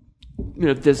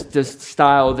 This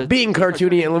style that being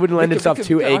cartoony and would lend itself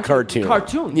to a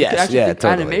cartoon. Yes,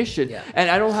 totally. Animation,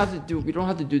 and we don't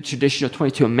have to do traditional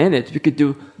 22 minutes. We could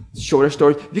do shorter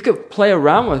stories. We could play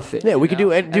around with it. Yeah, we could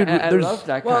do. Dude, I love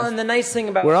that. And the nice thing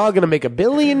about we're all going to make $1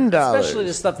 billion, especially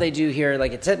the stuff they do here,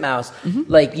 like at Titmouse.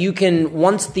 Like you can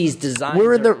once these designs.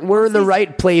 We're in the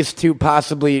right place to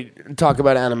possibly talk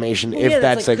about animation if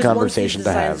that's a conversation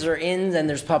to have. Designs are in, and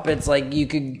there's puppets. Like you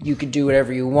could do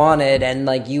whatever you wanted, and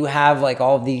like you have like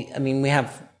all of the. We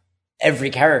have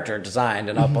every character designed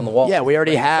and up on the wall. Yeah, we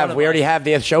already have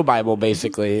the show Bible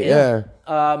basically. Yeah.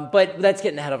 But that's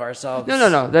getting ahead of ourselves.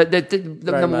 No. The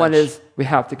number one is we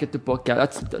have to get the book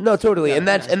out. No, totally, and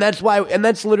that's why, and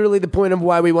that's literally the point of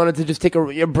why we wanted to just take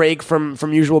a break from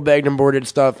usual bagged and boarded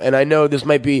stuff. And I know this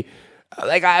might be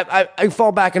like I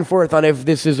fall back and forth on if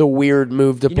this is a weird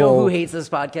move to pull. You know who hates this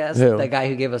podcast? Who? That guy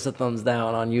who gave us a thumbs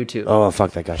down on YouTube. Oh,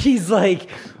 fuck that guy. He's like,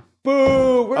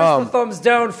 boo, where's the thumbs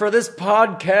down for this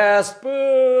podcast?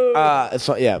 Boo.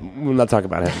 So yeah, we'll not talk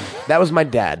about him. That was my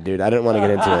dad, dude. I didn't want to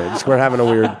get into it. We're having a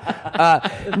weird.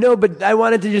 No, but I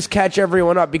wanted to just catch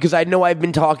everyone up because I know I've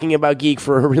been talking about Geek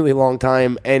for a really long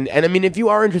time, and I mean, if you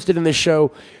are interested in this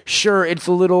show, sure, it's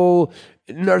a little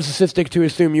narcissistic to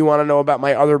assume you want to know about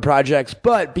my other projects,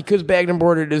 but because Bagged and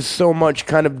Boarded is so much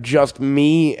kind of just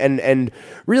me and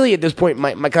really at this point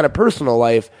my kind of personal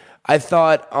life, I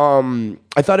thought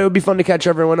it would be fun to catch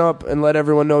everyone up and let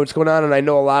everyone know what's going on. And I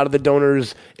know a lot of the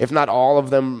donors, if not all of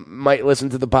them, might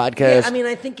listen to the podcast. Yeah, I mean,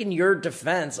 I think in your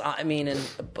defense, I mean, and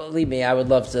believe me, I would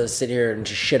love to sit here and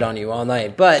just shit on you all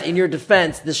night. But in your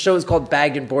defense, this show is called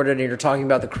Bagged and Boarded, and you're talking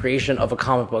about the creation of a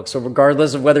comic book. So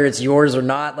regardless of whether it's yours or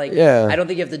not, like, I don't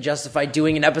think you have to justify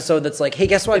doing an episode that's like, hey,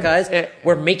 guess what, guys?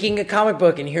 We're making a comic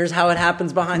book, and here's how it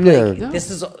happens behind. This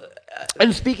is.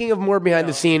 And speaking of more behind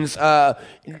the scenes,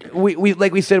 we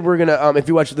like we said, we're gonna if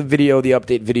you watch the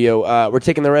update video, we're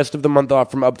taking the rest of the month off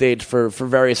from updates for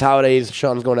various holidays.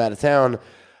 Sean's going out of town.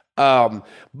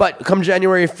 But come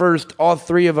January 1st, all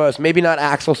three of us, maybe not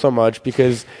Axel so much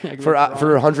because for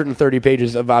 130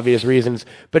 pages of obvious reasons,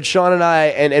 but Sean and I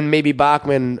and maybe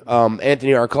Bachman,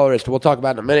 Anthony, our colorist, we'll talk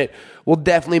about in a minute, we'll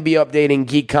definitely be updating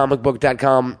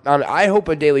geekcomicbook.com on, I hope,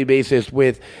 a daily basis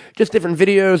with just different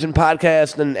videos and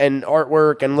podcasts and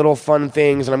artwork and little fun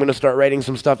things. And I'm going to start writing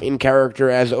some stuff in character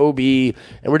as OB, and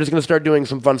we're just going to start doing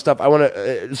some fun stuff. I want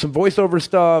to, some voiceover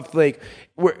stuff, like,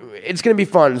 it's going to be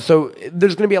fun. So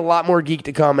there's going to be a lot more Geek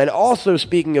to come. And also,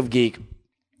 speaking of Geek,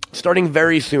 starting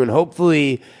very soon,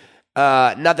 hopefully,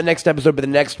 not the next episode, but the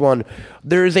next one,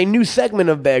 there is a new segment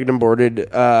of Bagged and Boarded.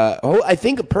 I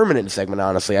think a permanent segment,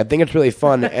 honestly. I think it's really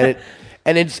fun. And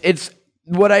it's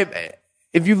what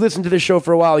if you've listened to this show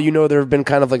for a while, you know there have been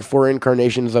kind of like 4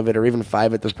 incarnations of it, or even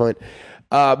 5 at this point.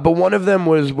 But one of them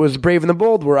was Brave and the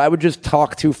Bold, where I would just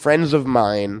talk to friends of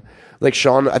mine, like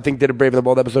Sean, I think, did a Brave and the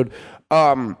Bold episode,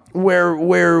 where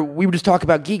we would just talk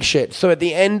about geek shit. So at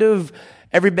the end of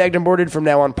every Bagged and Boarded from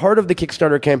now on, part of the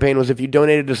Kickstarter campaign was if you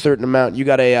donated a certain amount, you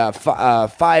got a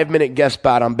 5-minute guest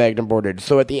spot on Bagged and Boarded.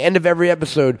 So at the end of every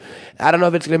episode, I don't know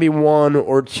if it's going to be 1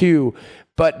 or 2,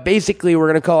 but basically we're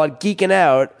going to call it Geeking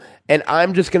Out, and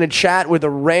I'm just going to chat with a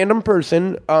random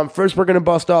person. First, we're going to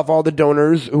bust off all the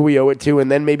donors who we owe it to,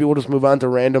 and then maybe we'll just move on to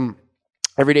random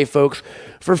everyday folks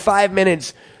for 5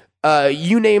 minutes.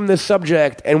 You name the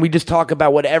subject, and we just talk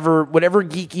about whatever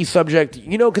geeky subject,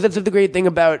 because that's the great thing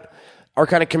about our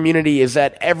kind of community is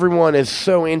that everyone is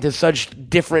so into such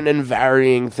different and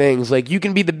varying things. Like, you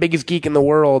can be the biggest geek in the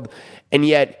world, and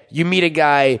yet you meet a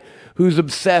guy who's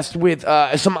obsessed with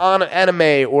some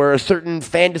anime or a certain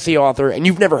fantasy author, and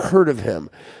you've never heard of him.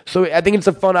 So I think it's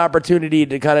a fun opportunity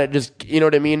to kind of just, you know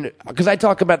what I mean? Because I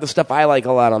talk about the stuff I like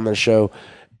a lot on this show.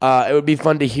 It would be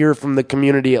fun to hear from the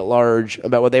community at large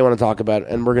about what they want to talk about,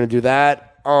 and we're going to do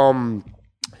that.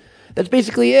 That's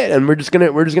basically it, and we're just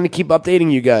gonna keep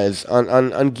updating you guys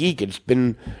on Geek.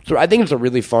 I think it's a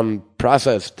really fun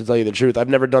process, to tell you the truth. I've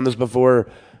never done this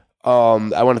before.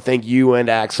 I want to thank you and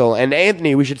Axel and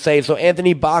Anthony, we should say. So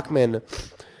Anthony Bachman,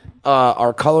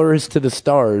 our colorist to the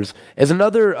stars, is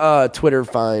another Twitter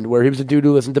find where he was a dude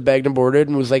who listened to Bagged and Boarded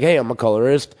and was like, hey, I'm a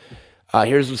colorist.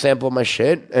 Here's a sample of my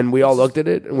shit. And we all looked at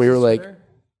it and we were like,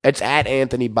 it's at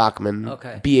Anthony Bachman.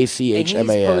 Okay. Bachman.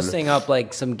 And he's posting up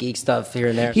like some geek stuff here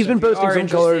and there. He's been posting some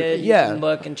colors. Yeah. You can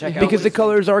look and check out. Because the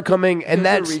colors are coming, and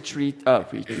that's retreat.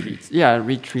 Yeah,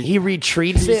 retreat. He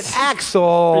retreats it.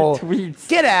 Axel, retweets.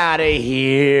 Get out of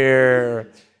here.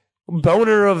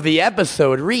 Boner of the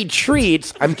episode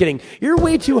retreats. I'm kidding. You're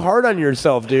way too hard on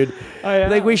yourself, dude.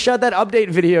 Like, we shot that update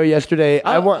video yesterday.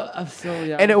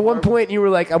 And at one point you were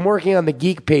like, I'm working on the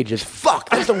geek pages. Fuck,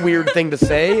 that's a weird thing to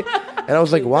say. And I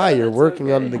was like, why? You're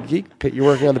working on the geek. You're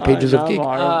working on the pages of geek.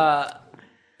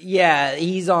 Yeah,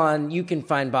 he's on. You can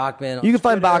find Bachman. You can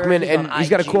find Bachman, and he's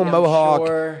got a cool mohawk.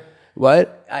 Sure.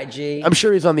 What? IG. I'm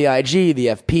sure he's on the IG, the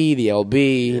FP, the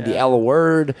LB, the L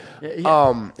word. He's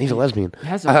a lesbian. He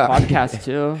has a podcast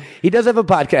too. He does have a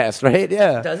podcast, right?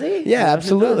 Yeah. Does he? Yeah,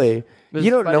 absolutely. You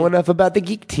don't know enough about the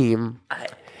geek team.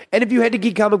 And if you head to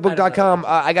geekcomicbook.com,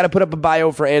 I got to put up a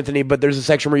bio for Anthony, but there's a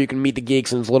section where you can meet the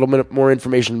geeks, and there's a little bit more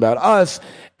information about us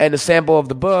and a sample of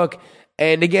the book.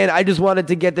 And again, I just wanted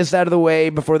to get this out of the way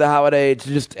before the holiday, to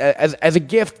just as a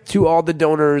gift to all the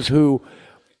donors who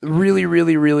really,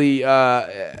 really, really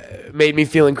made me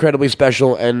feel incredibly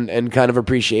special and kind of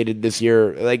appreciated this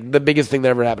year. Like, the biggest thing that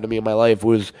ever happened to me in my life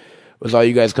was all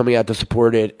you guys coming out to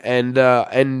support it, and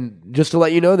just to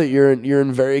let you know that you're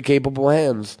in very capable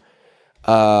hands.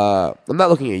 I'm not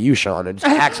looking at you, Sean. It's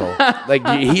Axel. Like,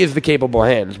 he is the capable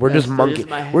hands. We're just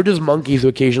monkeys who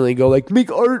occasionally go like,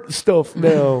 make art stuff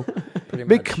now,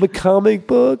 make comic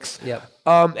books. Yep.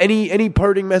 Any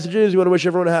parting messages? You want to wish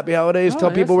everyone a happy holidays? Tell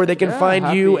people where they can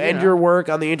find you and your work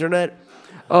on the internet.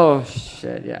 Oh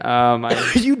shit!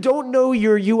 Yeah. You don't know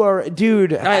you are,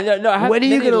 dude. No, when are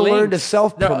you going to learn to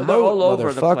self promote,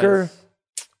 motherfucker?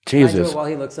 Jesus. Can I do it while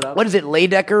he looks it up? What is it,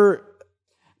 Leidecker?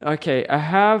 Okay, I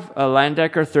have a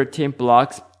Landecker 13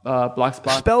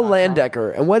 blogspot. Spell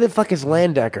Landecker. And what the fuck is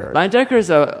Landecker?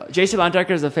 J.C.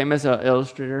 Landecker is a famous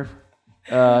illustrator.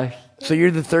 So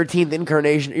you're the 13th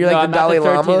incarnation? You're like the I'm Dalai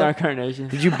not the 13th Lama? incarnation.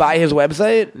 Did you buy his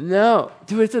website? No.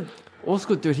 Dude, it's an old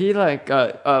school dude. He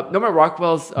Norman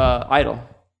Rockwell's idol.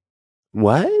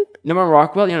 What? Norman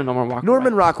Rockwell? You know Norman Rockwell.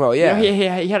 Norman Rockwell, yeah. You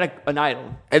know, he had an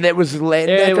idol. And it was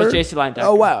Landecker? It was J.C. Landecker.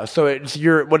 Oh, wow. So it's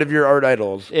one of your art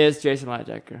idols. It's Jason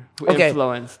Landecker. Okay.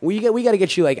 Influenced. We got to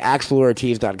get you like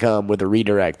AxelOrtiz.com with a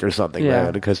redirect or something,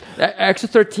 man. Because Extra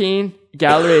 13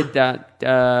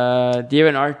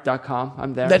 gallery.deviantart.com.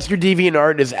 I'm there. that's your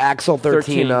DeviantArt is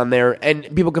Axel13 on there. And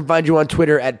people can find you on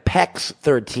Twitter at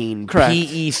Pex13. Correct.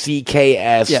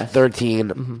 PECKS 13.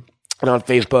 Mm-hmm. And on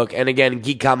Facebook. And again,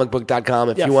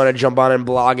 geekcomicbook.com if you want to jump on and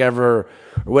blog ever or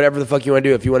whatever the fuck you want to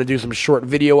do. If you want to do some short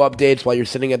video updates while you're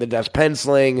sitting at the desk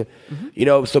penciling,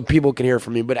 so people can hear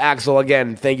from you. But Axel,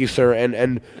 again, thank you, sir.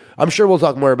 And I'm sure we'll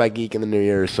talk more about Geek in the new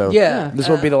year. So this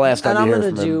won't be the last time you hear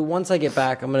from him. Once I get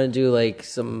back, I'm going to do like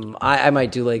I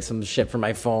might do like some shit for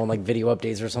my phone, like video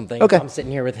updates or something. Okay. I'm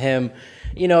sitting here with him,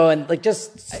 and like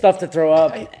just stuff to throw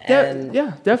up.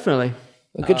 Yeah, definitely.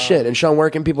 Good shit. And Sean, where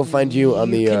can people find you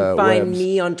on the You can find webs?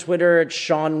 me on Twitter at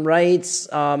Sean Wrights.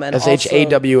 And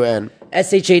SHAWN.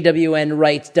 SHAWN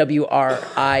Wrights,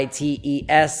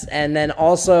 WRITES. And then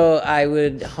also, I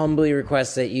would humbly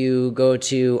request that you go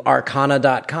to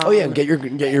arcana.com. Oh, yeah, and get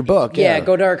your book. Yeah,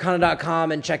 go to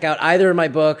arcana.com and check out either of my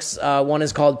books. One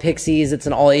is called Pixies. It's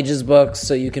an all ages book,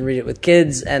 so you can read it with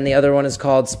kids. And the other one is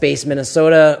called Space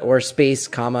Minnesota, or Space,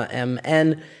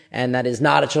 MN. And that is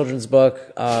not a children's book.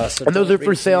 So and those are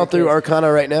for sale through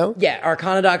Arcana right now? Yeah,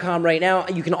 arcana.com right now.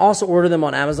 You can also order them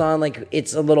on Amazon. Like,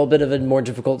 it's a little bit of a more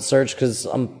difficult search because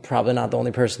I'm probably not the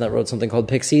only person that wrote something called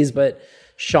Pixies, but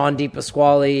Sean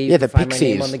DePasquale. Yeah, the find Pixies. My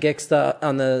name on the Geek stuff,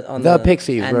 on the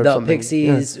Pixies. And wrote the something.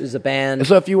 Pixies is a band.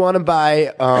 So if you want to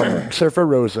buy Surfer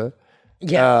Rosa,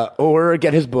 or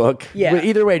get his book,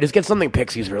 either way, just get something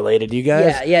Pixies related, you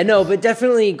guys. No, but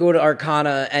definitely go to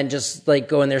Arcana and just like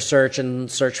go in their search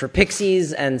for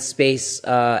Pixies and Space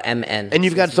MN. And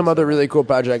you've got some other really cool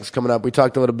projects coming up. We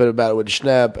talked a little bit about it with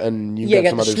Schnepp, and you've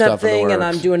got some other stuff in the works. And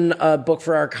I'm doing a book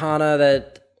for Arcana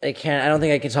that I don't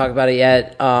think I can talk about it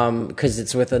yet, because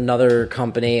it's with another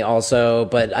company also,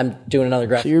 but I'm doing another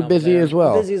graphic. So you're busy as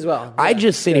well. I'm busy as well. I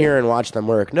just sit here and watch them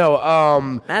work.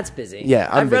 No, Matt's busy. Yeah,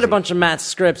 I've read busy. a bunch of Matt's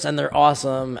scripts and they're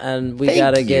awesome, and we Thank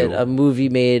gotta you. get a movie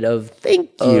made of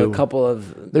a couple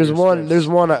of There's one.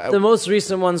 The most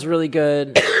recent one's really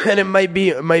good. And it might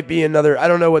be another. I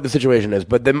don't know what the situation is,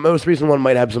 but the most recent one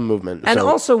might have some movement. And so.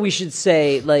 also, we should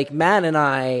say, like, Matt and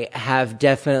I have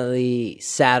definitely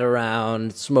sat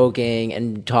around smoking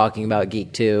and talking about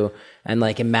Geek 2 and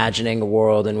like imagining a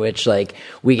world in which like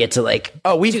we get to like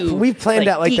we've planned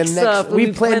out like the next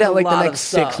we've planned out like the next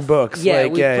 6 books. Yeah,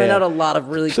 like, we've planned out a lot of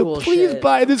really cool shit. So please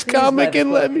buy this comic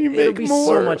and let me make It'll be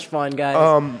more. so much fun,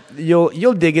 guys.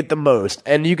 You'll dig it the most,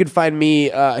 and you can find me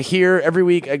here every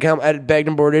week at Bagged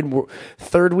and Boarded. We're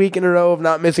 3rd week in a row of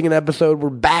not missing an episode.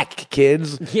 We're back,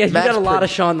 kids. Yeah, you got a lot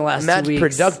of Sean the last 2 weeks.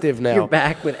 Matt's productive now. You're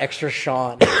back with extra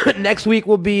Sean. Next week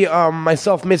will be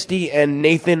myself, Misty, and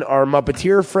Nathan, our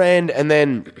Muppeteer friend, and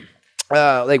then.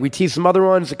 We tease some other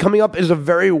ones. Coming up is a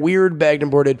very weird Bagged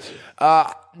and Boarded.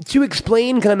 To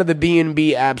explain kind of the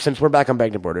B&B absence, we're back on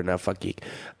Bagged and Boarded now, fuck Geek.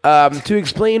 To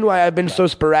explain why I've been so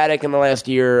sporadic in the last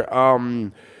year,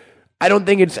 I don't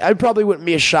think it probably wouldn't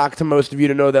be a shock to most of you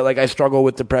to know that like I struggle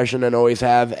with depression and always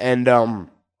have, and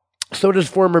so does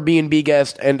former B&B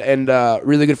guest and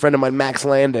really good friend of mine, Max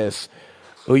Landis,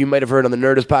 who you might have heard on the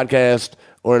Nerdist podcast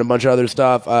or in a bunch of other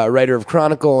stuff, writer of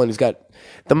Chronicle, and he's got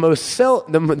the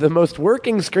most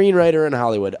working screenwriter in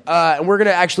Hollywood. And we're going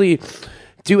to actually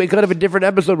do a kind of a different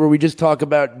episode where we just talk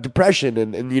about depression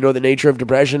and the nature of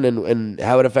depression and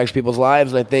how it affects people's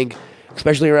lives. And I think,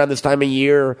 especially around this time of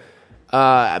year,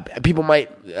 people might,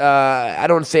 I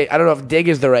don't know if dig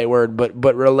is the right word,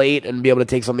 but relate and be able to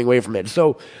take something away from it.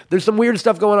 So there's some weird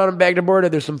stuff going on in Bagged and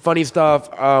Boarded. There's some funny stuff.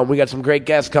 We got some great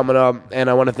guests coming up, and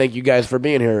I want to thank you guys for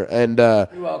being here. And You're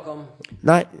welcome.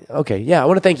 Okay, yeah, I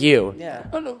want to thank you. Yeah.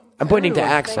 I'm pointing to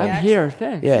Axel. I'm here.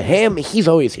 Thanks. Yeah, him, he's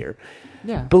always here.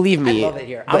 Yeah. Believe me. I love it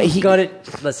here.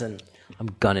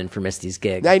 I'm gunning for Misty's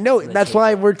gig. I know. That's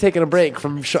why we're taking a break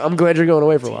from. I'm glad you're going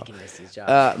away for a while. Misty's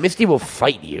job. Misty will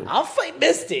fight you. I'll fight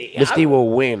Misty. Misty will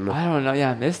win. I don't know.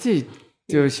 Yeah, Misty,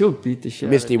 dude, she'll beat the shit.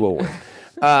 Misty will win.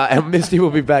 And Misty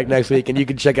will be back next week, and you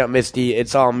can check out Misty.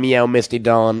 It's all Meow Misty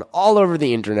Dawn all over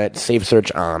the internet. Safe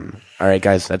search on. All right,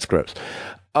 guys, that's gross.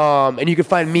 And you can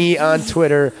find me on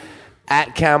Twitter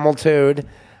at CamelToad.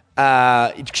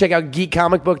 Check out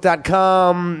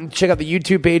geekcomicbook.com. Check out the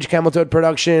YouTube page, Cameltoad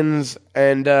Productions.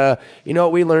 And you know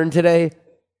what we learned today?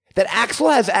 That Axel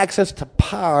has access to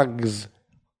Pogs.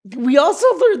 We also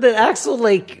learned that Axel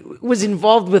was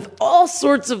involved with all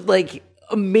sorts of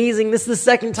amazing. This is the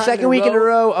second week in a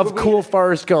row of cool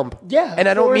Forrest Gump. Yeah, and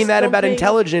I don't mean that about Gumping.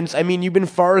 intelligence. I mean you've been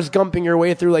Forrest Gumping your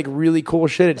way through really cool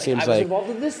shit. It seems I was involved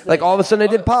in this thing. all of a sudden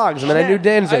I did Pogs, and then I knew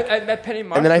Danzig, I met Penny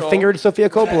Marshall. and then I fingered Sophia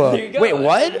Coppola. Wait,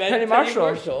 what? Penny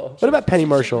Marshall. What about Penny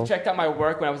Marshall? Checked out my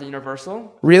work when I was at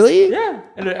Universal. Really? Yeah,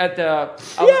 and at the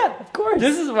of course.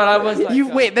 This is what I was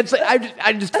like. Wait, that's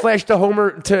I just flashed to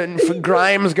Homer to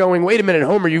Grimes going, wait a minute,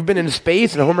 Homer, you've been in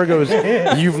space, and Homer goes,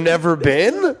 you've never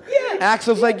been? Yeah.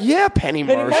 Axel's like, yeah, Penny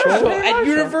Marshall. At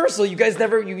Universal, you guys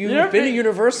never you've been to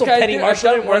Universal. Penny Marshall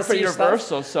I didn't work want for to see your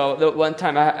Universal, so the one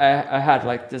time I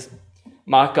had this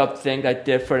mock-up thing that I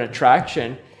did for an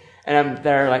attraction, and I'm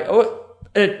there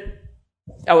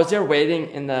I was there waiting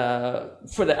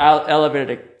for the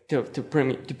elevator to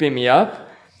bring me up.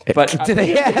 But do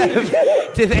they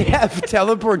have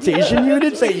teleportation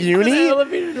units at Uni?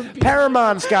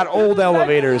 Paramount's got old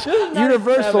elevators.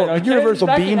 Universal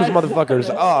beams motherfuckers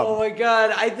up. Oh my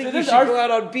god! I think you should go out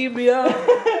on Beam Me Up.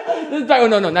 This is back. Oh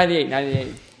no,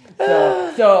 98.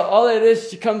 So all it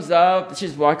is, she comes up.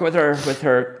 She's walking with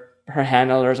her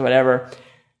handlers or whatever.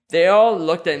 They all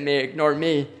looked at me, ignored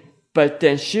me, but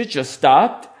then she just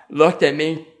stopped, looked at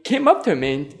me, came up to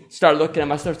me, and started looking at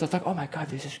my stuff. So I was like, "Oh my god,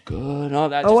 this is good." And all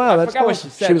that. Oh wow, that's cool. What she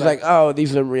said. She was like, "Oh,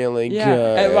 these are really good."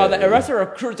 And while the rest of her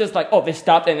crew just they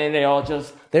stopped, and then they all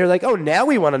just. They're like, "Oh, now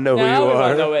we want to know who you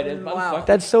are." Know it is. Wow,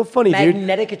 that's so funny, dude.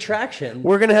 Magnetic attraction.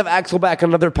 We're gonna have Axel back on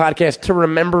another podcast to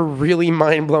remember really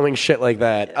mind blowing shit like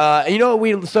that. You know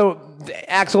what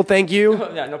Axel, thank you.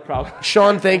 Yeah, no problem.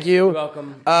 Sean, thank you. You're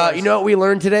welcome. You know what we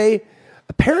learned today?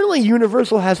 Apparently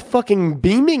Universal has fucking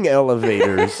beaming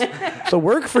elevators. So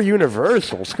work for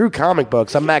Universal. Screw comic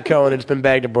books. I'm Matt Cohen. It's been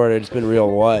Bagged and Boarded. It's been real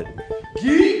what?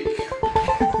 Geek!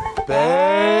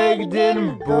 Bagged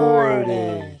and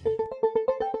Boarded.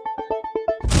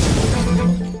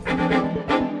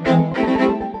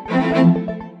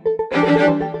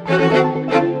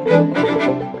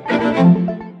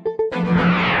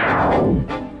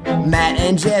 Matt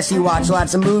and Jesse watch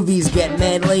lots of movies, get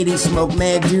mad ladies, smoke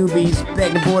mad doobies.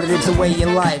 Bagged and Boarded, it's a way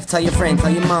of life. Tell your friend,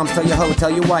 tell your mom, tell your hoe, tell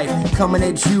your wife. Coming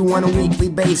at you on a weekly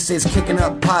basis, kicking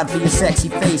up pod for your sexy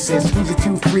faces. Who's the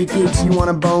two freak geeks you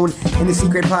wanna bone? In the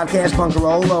secret podcast bunker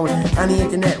all alone. On the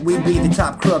internet, we be the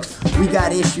top crooks. We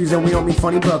got issues and we don't be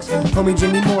funny books. Homie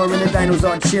Jimmy Moore and the dinos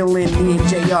are chillin'. Me and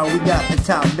JR, we got the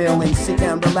top billing. Sit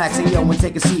down, relax, and yo, and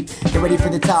take a seat. Get ready for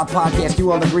the top podcast, you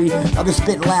all agree. Others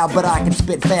spit loud, but I can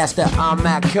spit faster. I'm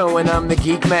Matt Cohen, I'm the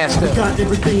Geek Master. Got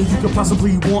everything you could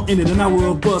possibly want in it. An hour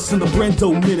of buzz in a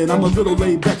Brando minute. I'm a little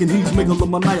laid back and he's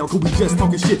megalomaniacal. We just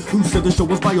talking shit. Who said the show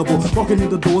was viable? Walking in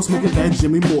the door, smoking that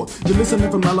Jimmy Moore. You're listening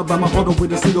from Alabama all the way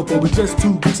to Singapore. With just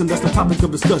 2 weeks and that's the topic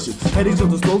of discussion. At each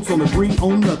other's throats on agree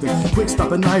on nothing. Quick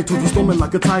stop at night, to storming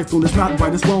like a typhoon. It's not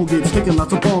right, it's wrong. It's taking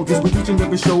lots of bongers. With each and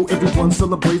every show, everyone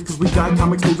celebrates. Cause we got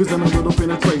comics, movies, and a little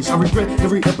penetration. I regret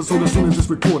every episode as soon as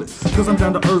it's recorded. Cause I'm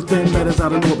down to earth and matters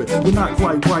out in orbit. We're not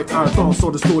quite right, our thoughts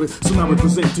are distorted. So now we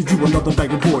present to you another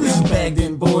Bagged and Boarded. Bagged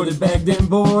and Boarded, bagged and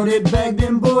boarded, bagged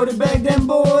and boarded, bagged and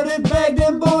boarded, bagged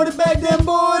and boarded, bagged and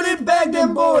boarded, bagged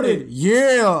and boarded.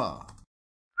 Yeah!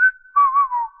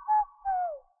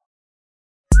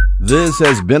 This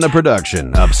has been a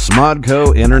production of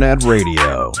Smodco Internet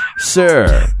Radio.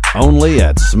 Sir, only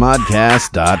at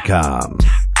smodcast.com.